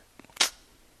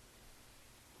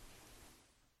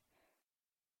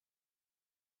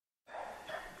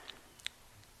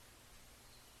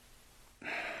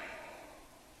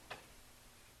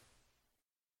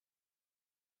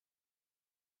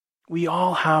 we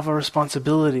all have a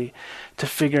responsibility to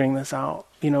figuring this out,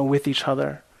 with each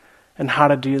other, and how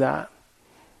to do that.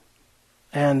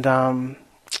 And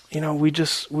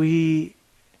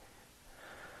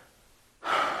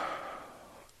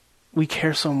we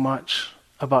care so much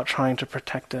about trying to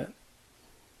protect it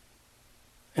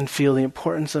and feel the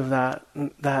importance of that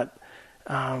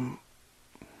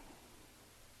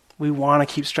we want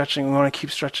to keep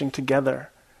stretching together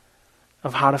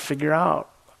of how to figure out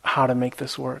how to make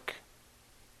this work.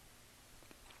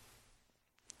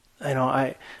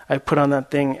 I put on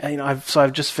that thing,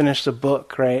 I've just finished a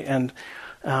book, right? And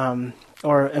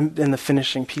or in the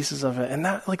finishing pieces of it. And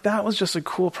that was just a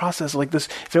cool process. Like this,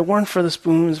 if it weren't for the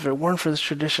spoons, if it weren't for this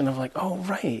tradition of like, oh,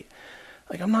 right,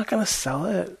 like I'm not going to sell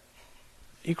it. Are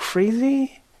you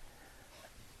crazy?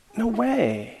 No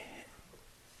way.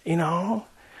 And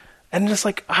just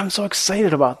like, I'm so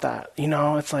excited about that.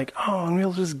 It's like, oh, and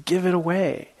we'll just give it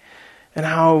away. And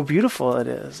how beautiful it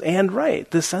is. And right,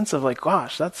 this sense of like,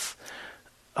 gosh, that's,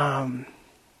 are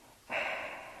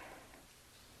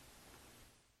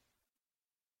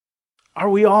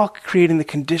we all creating the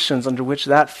conditions under which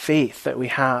that faith that we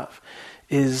have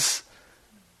is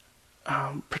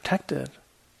protected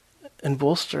and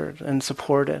bolstered and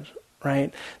supported,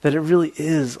 right? That it really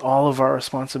is all of our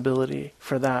responsibility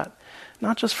for that.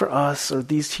 Not just for us or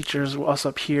these teachers, us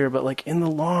up here, but like in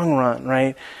the long run,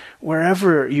 right?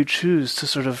 Wherever you choose to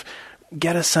sort of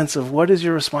get a sense of what is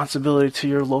your responsibility to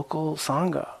your local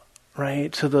Sangha,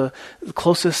 right? To the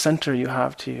closest center you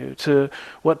have to you, to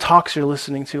what talks you're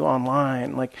listening to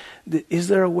online. Like, is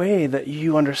there a way that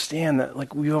you understand that,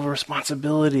 like, we have a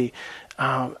responsibility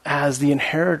as the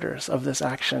inheritors of this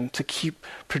action to keep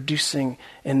producing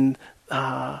and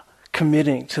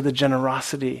committing to the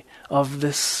generosity of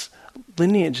this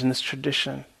lineage and this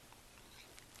tradition,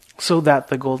 so that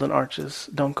the golden arches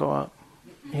don't go up,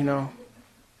 you know?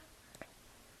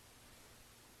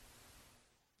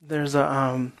 There's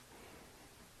a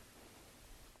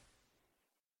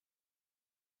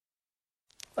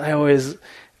I always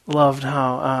loved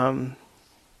how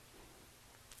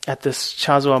at this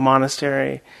Chazua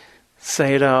monastery,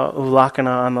 Sayadaw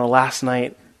Ulakana, on the last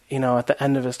night, you know, at the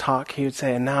end of his talk, he would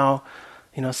say, and now,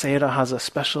 you know, Sayadaw has a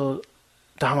special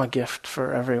Dhamma gift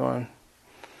for everyone.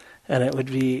 And it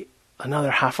would be another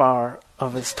half hour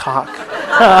of his talk.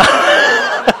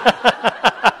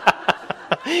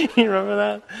 You remember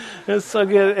that? It was so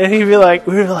good. And he'd be like,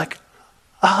 we were like,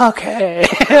 okay.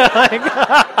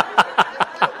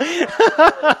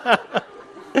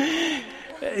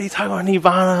 He talked about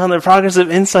Nibbana and the progress of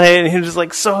insight, and he was just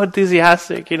like so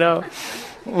enthusiastic, you know.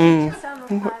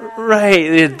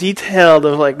 Right, detailed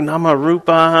of like Nama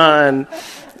Rupa,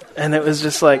 and it was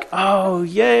just like, oh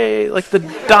yay, like the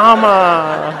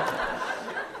Dhamma.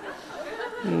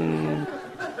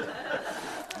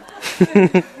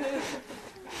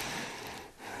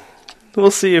 We'll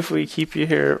see if we keep you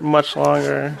here much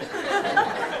longer.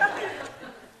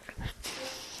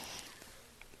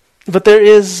 But there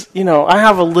is, you know, I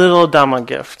have a little Dhamma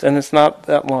gift, and it's not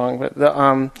that long, but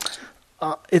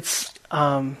it's,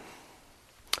 I'll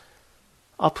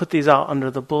put these out under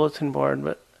the bulletin board,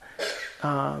 but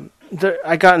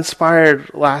I got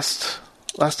inspired last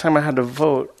time I had to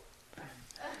vote.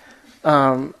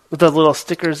 With the little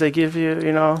stickers they give you,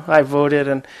 you know, I voted,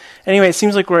 and anyway, it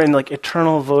seems like we're in like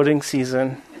eternal voting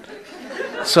season.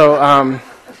 So,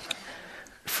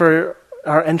 for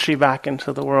our entry back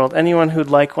into the world, anyone who'd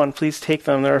like one, please take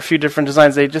them. There are a few different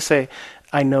designs. They just say,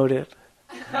 I noted.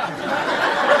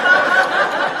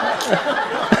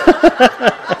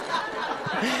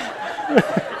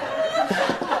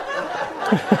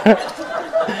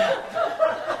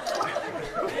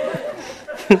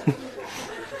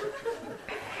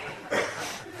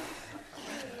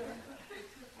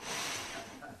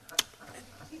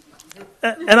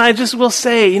 And I just will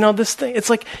say, you know, this thing, it's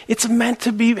like, it's meant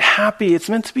to be happy. It's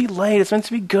meant to be light. It's meant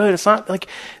to be good. It's not like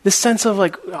this sense of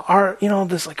like, you know,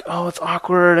 this like, oh, it's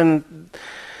awkward. And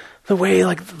the way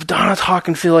like Donna talk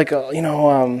can feel like, you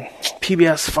know,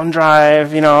 PBS Fun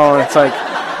Drive, you know, and it's like,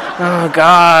 oh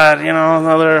God, you know,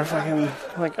 another fucking,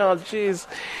 like, oh geez.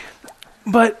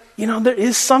 But, you know, there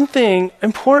is something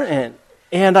important.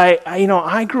 And I you know,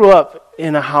 I grew up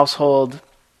in a household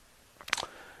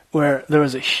where there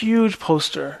was a huge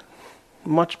poster,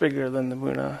 much bigger than the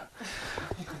Buddha,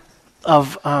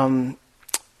 of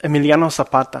Emiliano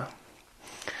Zapata.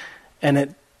 And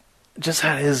it just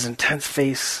had his intense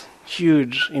face,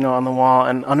 huge, you know, on the wall.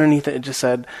 And underneath it, it just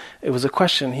said, it was a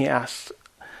question he asked.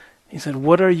 He said,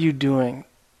 what are you doing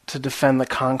to defend the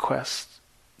conquest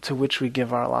to which we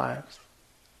give our lives?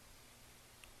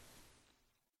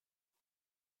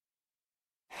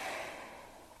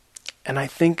 And I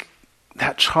think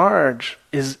that charge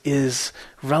is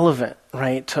relevant,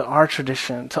 right, to our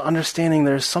tradition, to understanding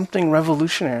there's something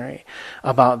revolutionary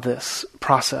about this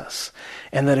process,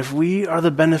 and that if we are the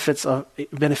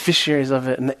beneficiaries of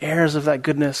it and the heirs of that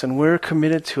goodness, and we're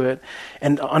committed to it,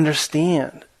 and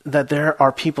understand that there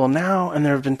are people now, and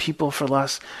there have been people for the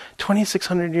last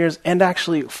 2,600 years, and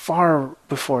actually far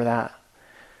before that,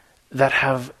 that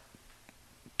have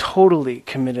totally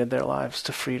committed their lives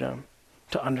to freedom,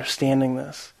 to understanding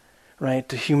this, right,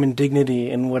 to human dignity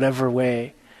in whatever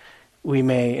way we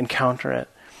may encounter it.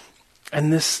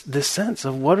 And this sense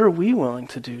of what are we willing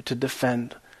to do to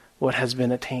defend what has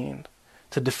been attained,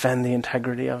 to defend the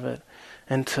integrity of it,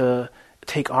 and to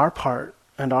take our part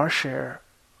and our share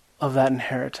of that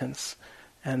inheritance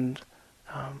and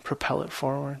propel it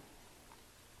forward.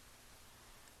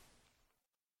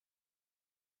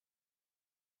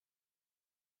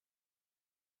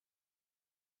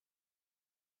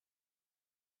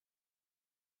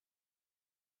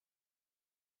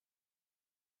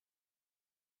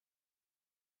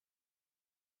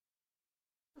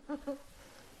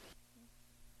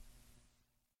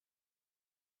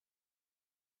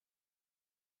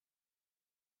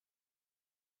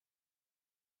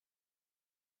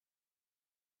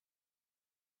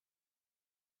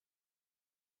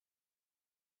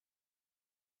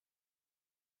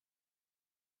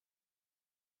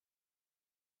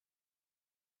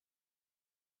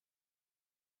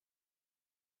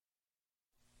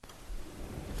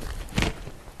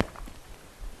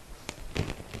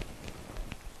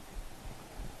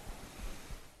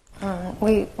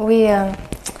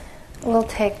 we'll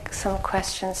take some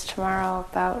questions tomorrow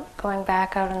about going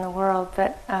back out in the world,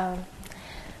 but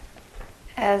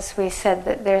as we said,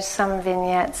 that there's some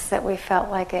vignettes that we felt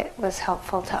like it was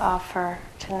helpful to offer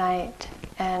tonight,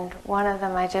 and one of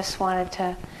them I just wanted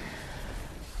to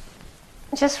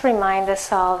just remind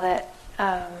us all that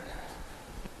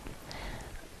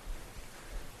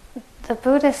the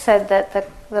Buddha said that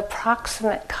the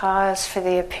proximate cause for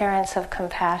the appearance of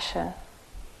compassion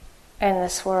in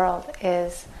this world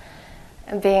is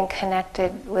being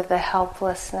connected with the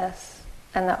helplessness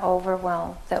and the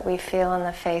overwhelm that we feel in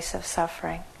the face of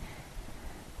suffering.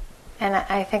 And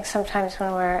I think sometimes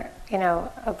when we're,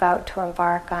 about to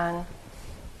embark on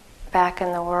back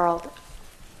in the world,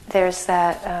 there's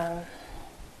that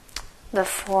the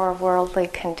four worldly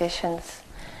conditions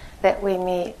that we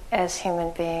meet as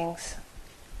human beings: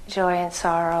 joy and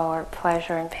sorrow, or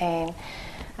pleasure and pain,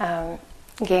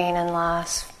 gain and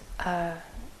loss,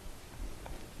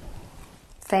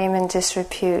 fame and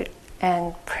disrepute,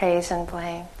 and praise and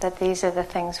blame. That these are the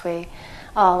things we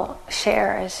all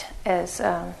share as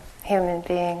human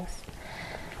beings,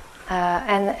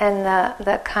 and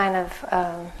the kind of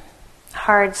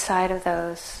hard side of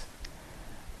those,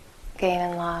 gain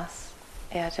and loss.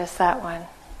 Yeah, just that one,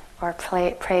 or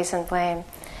praise and blame.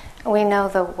 We know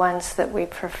the ones that we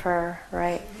prefer,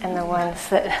 right, and the ones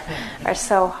that are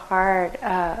so hard.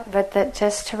 But that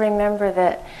just to remember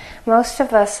that most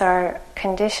of us are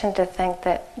conditioned to think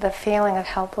that the feeling of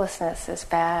helplessness is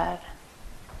bad,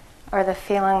 or the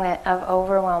feeling of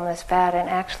overwhelm is bad. And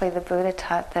actually, the Buddha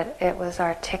taught that it was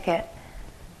our ticket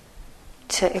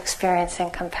to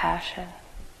experiencing compassion.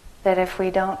 That if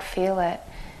we don't feel it,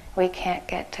 we can't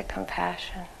get to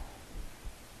compassion.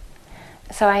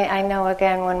 So I know,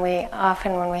 again, when we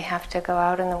have to go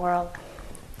out in the world,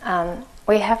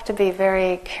 we have to be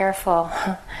very careful,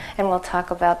 and we'll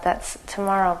talk about that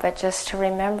tomorrow, but just to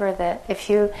remember that if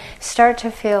you start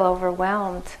to feel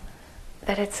overwhelmed,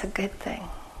 that it's a good thing.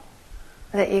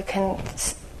 That you can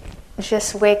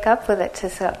just wake up with it to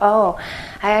say, oh,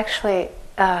 I actually,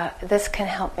 this can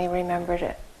help me remember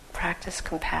to practice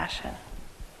compassion.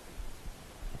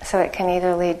 So it can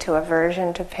either lead to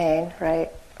aversion to pain,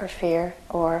 right, or fear,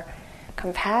 or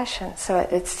compassion. So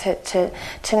it's to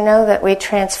know that we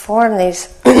transform these,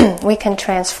 we can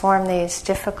transform these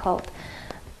difficult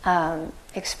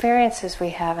experiences we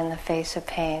have in the face of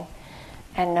pain,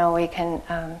 and know we can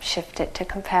shift it to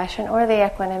compassion or the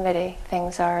equanimity.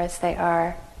 Things are as they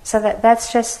are. So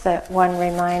that's just the one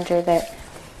reminder that,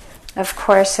 of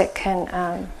course, it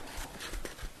can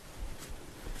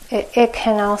it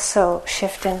can also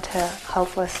shift into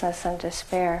hopelessness and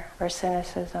despair or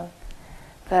cynicism.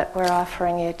 But we're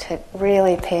offering you to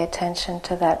really pay attention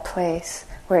to that place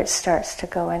where it starts to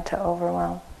go into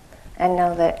overwhelm, and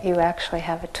know that you actually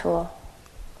have a tool.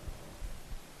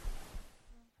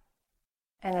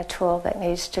 And a tool that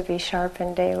needs to be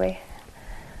sharpened daily.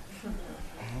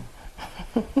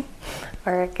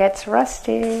 Or it gets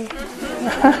rusty.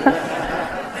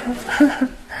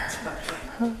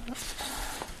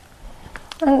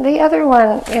 And the other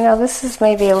one, this is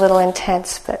maybe a little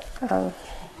intense, but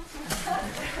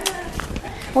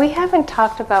we haven't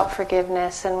talked about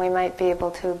forgiveness, and we might be able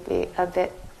to be a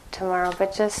bit tomorrow,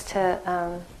 but just to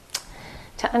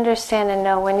understand and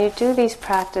know when you do these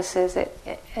practices, it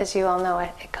as you all know,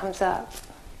 it comes up.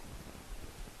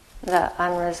 The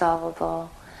unresolvable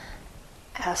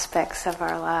aspects of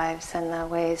our lives, and the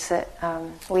ways that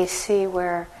we see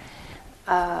where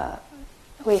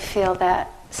we feel that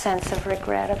sense of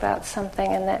regret about something,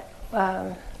 and that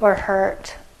or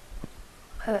hurt,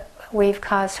 we've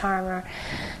caused harm, or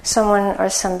someone or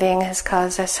some being has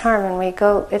caused us harm, and we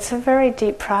go. It's a very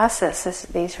deep process,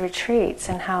 these retreats,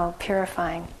 and how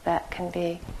purifying that can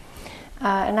be.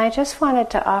 And I just wanted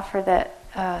to offer that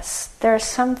there are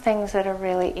some things that are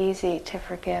really easy to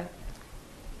forgive,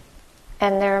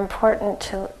 and they're important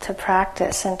to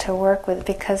practice and to work with,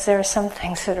 because there are some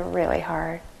things that are really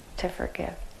hard to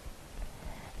forgive.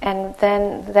 And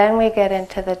then we get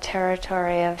into the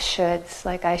territory of shoulds,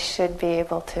 like I should be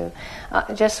able to.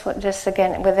 Just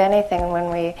again, with anything, when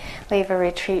we leave a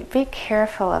retreat, be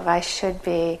careful of I should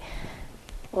be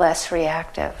less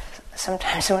reactive.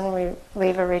 Sometimes when we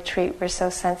leave a retreat, we're so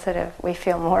sensitive, we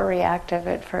feel more reactive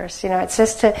at first. It's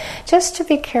just to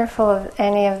be careful of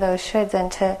any of those shoulds,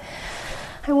 and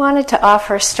I wanted to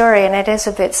offer a story, and it is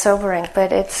a bit sobering,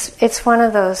 but it's one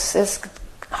of those, as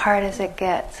hard as it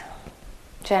gets.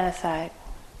 Genocide.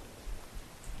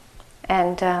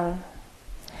 And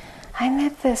I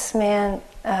met this man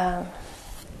a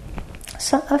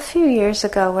few years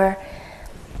ago where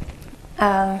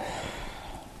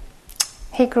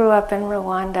he grew up in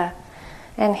Rwanda,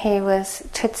 and he was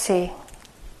Tutsi.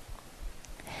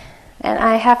 And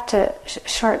I have to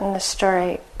shorten the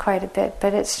story quite a bit,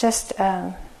 but it's just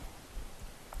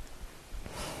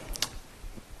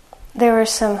there were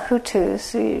some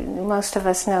Hutus. Most of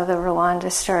us know the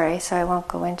Rwanda story, so I won't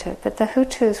go into it. But the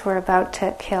Hutus were about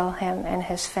to kill him and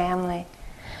his family.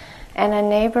 And a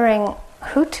neighboring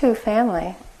Hutu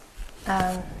family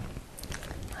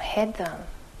hid them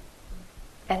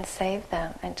and saved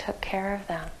them and took care of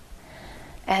them.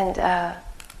 And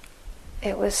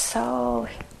it was so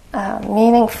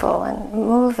meaningful and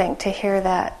moving to hear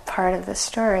that part of the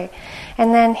story.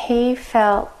 And then he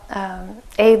felt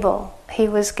able. He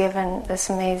was given this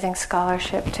amazing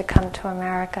scholarship to come to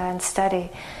America and study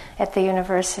at the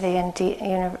university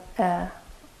in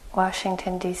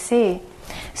Washington, D.C.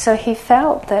 So he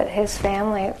felt that his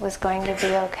family was going to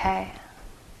be okay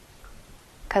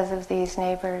because of these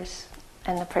neighbors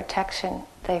and the protection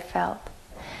they felt.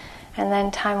 And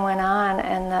then time went on,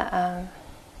 and I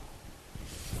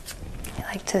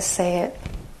like to say it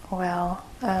well,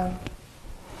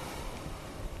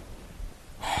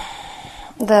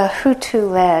 the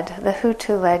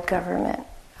Hutu-led government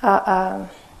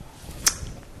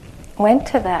went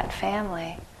to that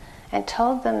family and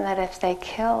told them that if they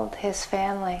killed his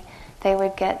family, they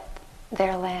would get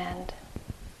their land.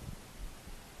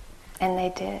 And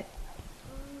they did.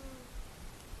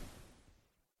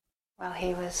 While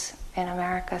he was in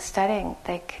America studying,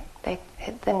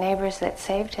 the neighbors that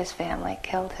saved his family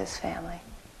killed his family.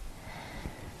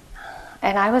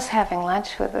 And I was having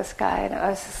lunch with this guy, and I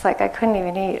was just like, I couldn't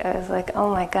even eat. I was like, oh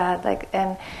my God.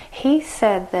 And he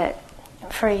said that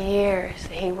for years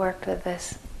he worked with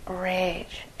this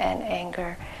rage and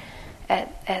anger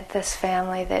at this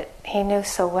family that he knew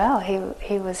so well.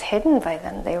 He was hidden by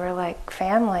them. They were like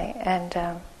family.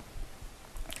 And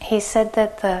he said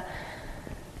that the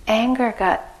anger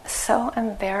got so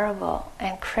unbearable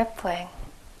and crippling,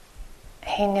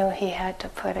 he knew he had to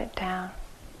put it down.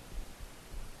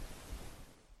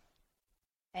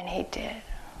 And he did.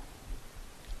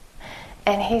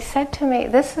 And he said to me,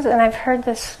 and I've heard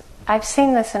this, I've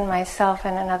seen this in myself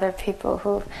and in other people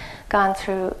who've gone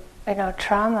through,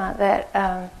 trauma,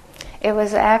 that it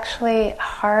was actually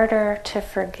harder to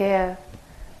forgive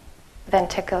than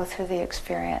to go through the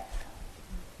experience.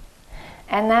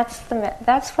 And that's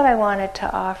what I wanted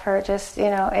to offer. Just,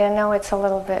 I know it's a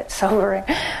little bit sobering,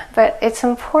 but it's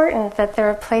important that there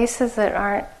are places that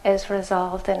aren't as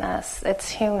resolved in us. It's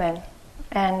human.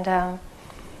 And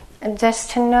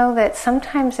just to know that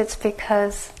sometimes it's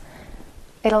because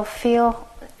it'll feel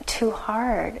too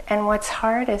hard. And what's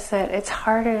hard is that it's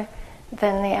harder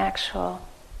than the actual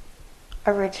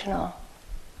original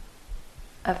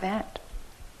event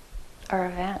or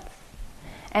events.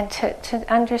 And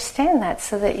to understand that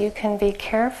so that you can be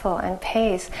careful and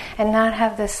pace and not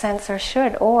have this sense or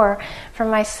should. Or for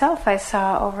myself, I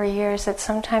saw over years that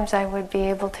sometimes I would be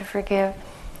able to forgive,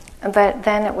 but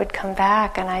then it would come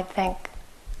back and I'd think,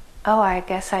 oh, I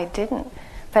guess I didn't.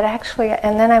 But actually,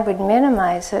 and then I would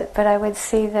minimize it, but I would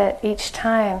see that each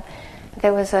time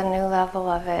there was a new level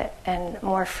of it and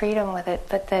more freedom with it,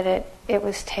 but that it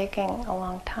was taking a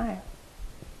long time.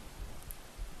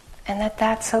 And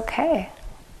that's okay.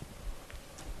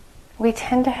 We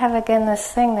tend to have, again,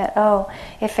 this thing that,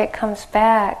 if it comes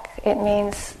back, it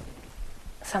means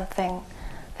something,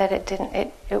 that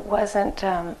it wasn't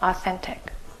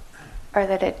authentic, or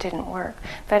that it didn't work.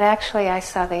 But actually I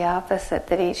saw the opposite,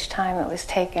 that each time it was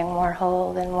taking more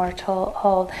hold and more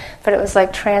hold, but it was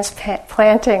like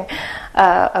transplanting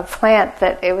a plant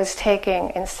that it was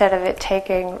taking, instead of it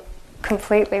taking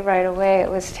completely right away,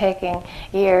 it was taking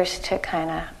years to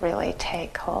kind of really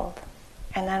take hold.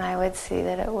 And then I would see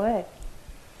that it would.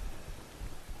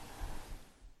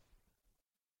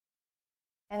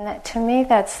 And that, to me,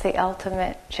 that's the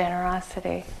ultimate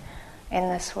generosity in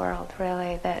this world,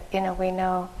 really, that, we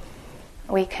know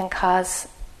we can cause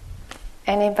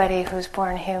anybody who's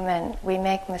born human, we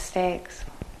make mistakes.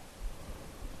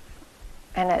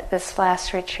 And at this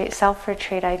last retreat,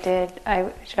 self-retreat I did,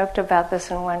 I joked about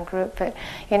this in one group, but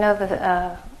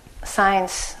the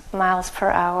signs, miles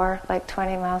per hour, like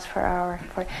 20 miles per hour.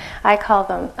 I call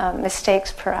them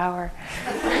mistakes per hour.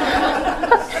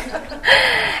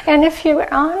 And if you're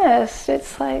honest,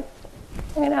 it's like,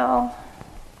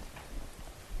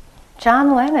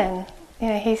 John Lennon,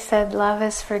 he said, love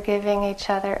is forgiving each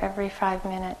other every 5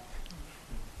 minutes.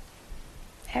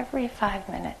 Every 5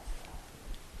 minutes.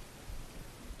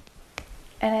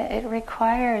 And it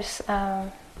requires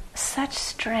such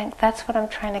strength. That's what I'm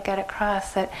trying to get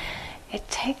across, that it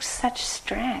takes such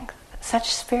strength,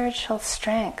 such spiritual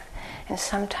strength. And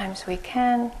sometimes we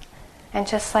can, And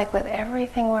just like with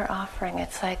everything we're offering,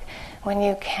 it's like when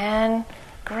you can,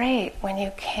 great. When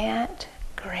you can't,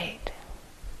 great.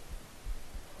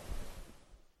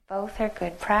 Both are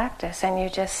good practice, and you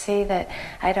just see that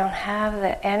I don't have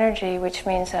the energy, which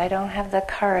means I don't have the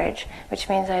courage, which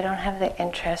means I don't have the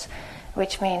interest,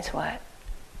 which means what?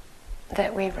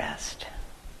 That we rest,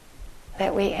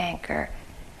 that we anchor,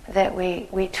 that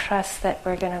we trust that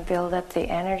we're going to build up the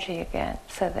energy again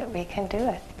so that we can do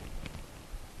it.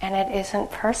 And it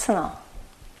isn't personal,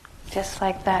 just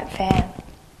like that fan.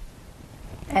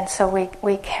 And so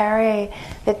we carry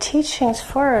the teachings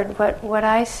forward. What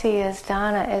I see as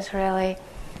dana is really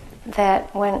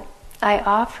that when I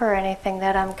offer anything,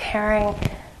 that I'm carrying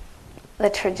the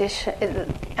tradition,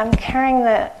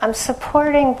 I'm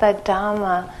supporting the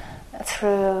Dhamma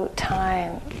through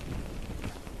time.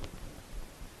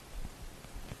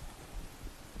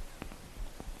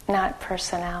 Not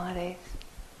personalities.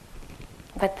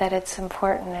 But that it's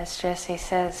important, as Jesse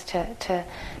says, to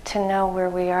know where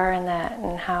we are in that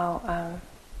and how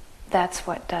that's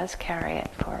what does carry it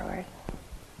forward.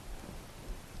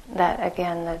 That,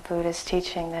 again, the Buddha's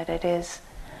teaching that it is,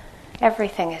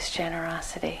 everything is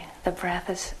generosity. The breath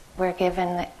is, we're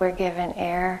given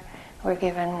air, we're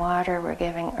given water, we're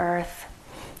giving earth.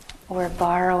 We're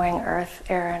borrowing earth,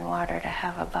 air, and water to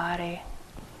have a body.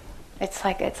 It's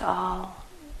like it's all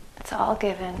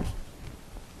given.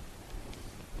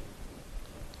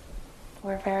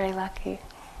 We're very lucky.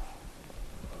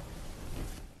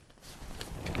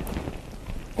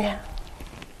 Yeah.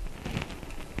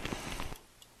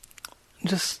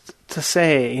 Just to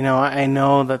say, I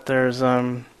know that there's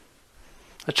a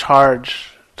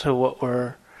charge to what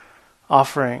we're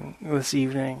offering this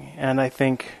evening, and I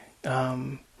think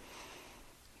none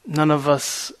of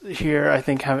us here, I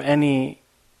think, have any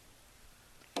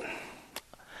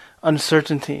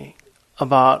uncertainty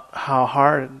about how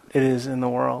hard it is in the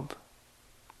world.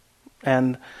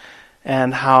 And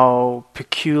how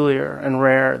peculiar and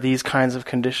rare these kinds of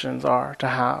conditions are to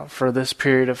have for this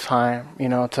period of time,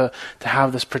 to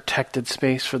have this protected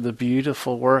space for the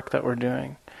beautiful work that we're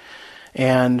doing.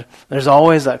 And there's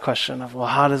always that question of, well,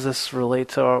 how does this relate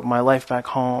to my life back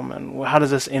home? And how does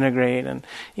this integrate? And,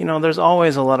 there's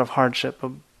always a lot of hardship,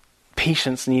 of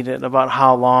patience needed about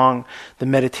how long the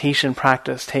meditation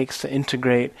practice takes to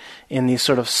integrate in these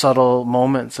sort of subtle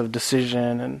moments of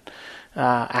decision and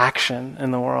action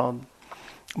in the world.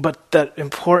 But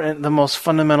the most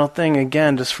fundamental thing,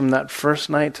 again, just from that first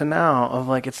night to now, of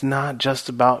it's not just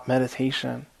about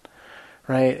meditation,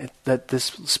 right? That this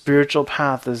spiritual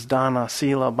path is dana,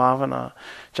 sila, bhavana,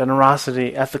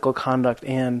 generosity, ethical conduct,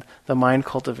 and the mind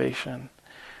cultivation.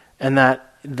 And that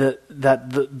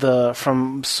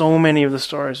from so many of the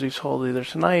stories we've told either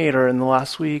tonight or in the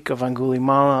last week of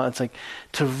Angulimala, it's like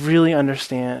to really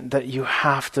understand that you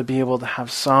have to be able to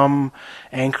have some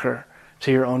anchor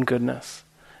to your own goodness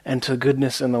and to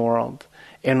goodness in the world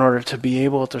in order to be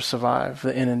able to survive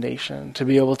the inundation, to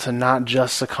be able to not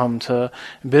just succumb to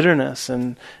bitterness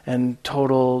and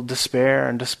total despair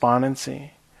and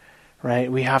despondency,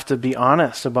 right? We have to be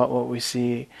honest about what we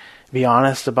see, be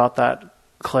honest about that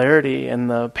clarity and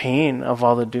the pain of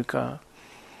all the dukkha.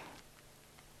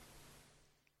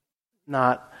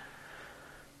 Not,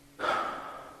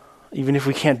 even if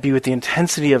we can't be with the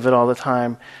intensity of it all the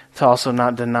time, to also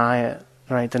not deny it,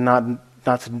 right? To not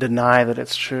to deny that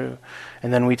it's true.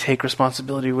 And then we take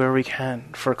responsibility where we can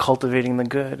for cultivating the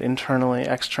good, internally,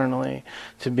 externally,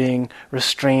 to being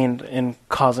restrained in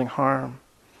causing harm.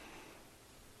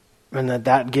 And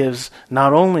that gives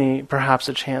not only perhaps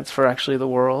a chance for actually the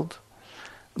world,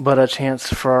 but a chance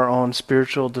for our own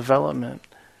spiritual development,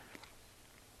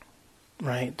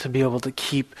 right? To be able to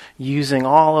keep using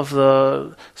all of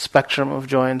the spectrum of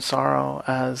joy and sorrow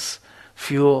as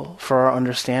fuel for our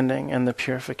understanding and the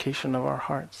purification of our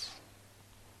hearts.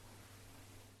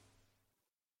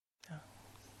 Yeah.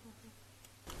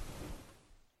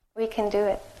 We can do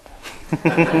it.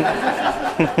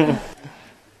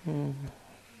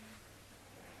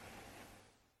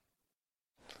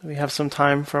 We have some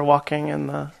time for walking in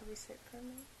the... Should we sit for a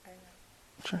minute? Or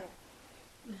no? Sure.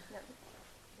 No.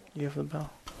 You have the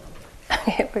bell.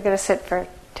 We're going to sit for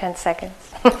 10 seconds.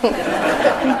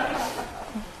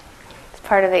 It's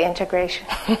part of the integration.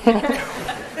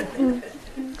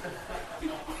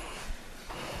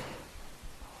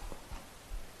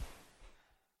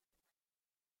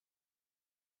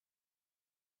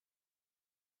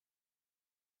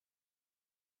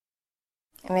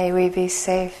 May we be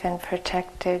safe and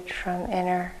protected from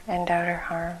inner and outer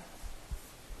harm.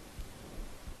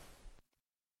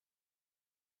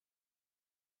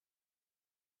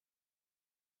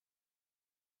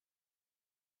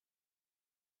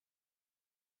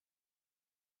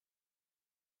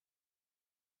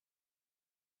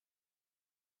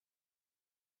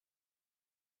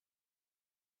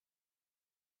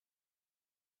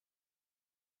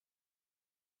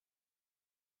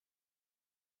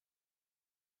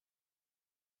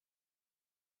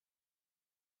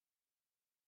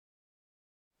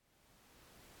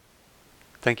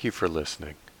 Thank you for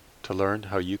listening. To learn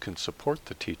how you can support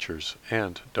the teachers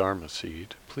and Dharma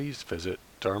Seed, please visit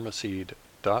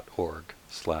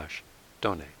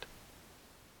dharmaseed.org/donate.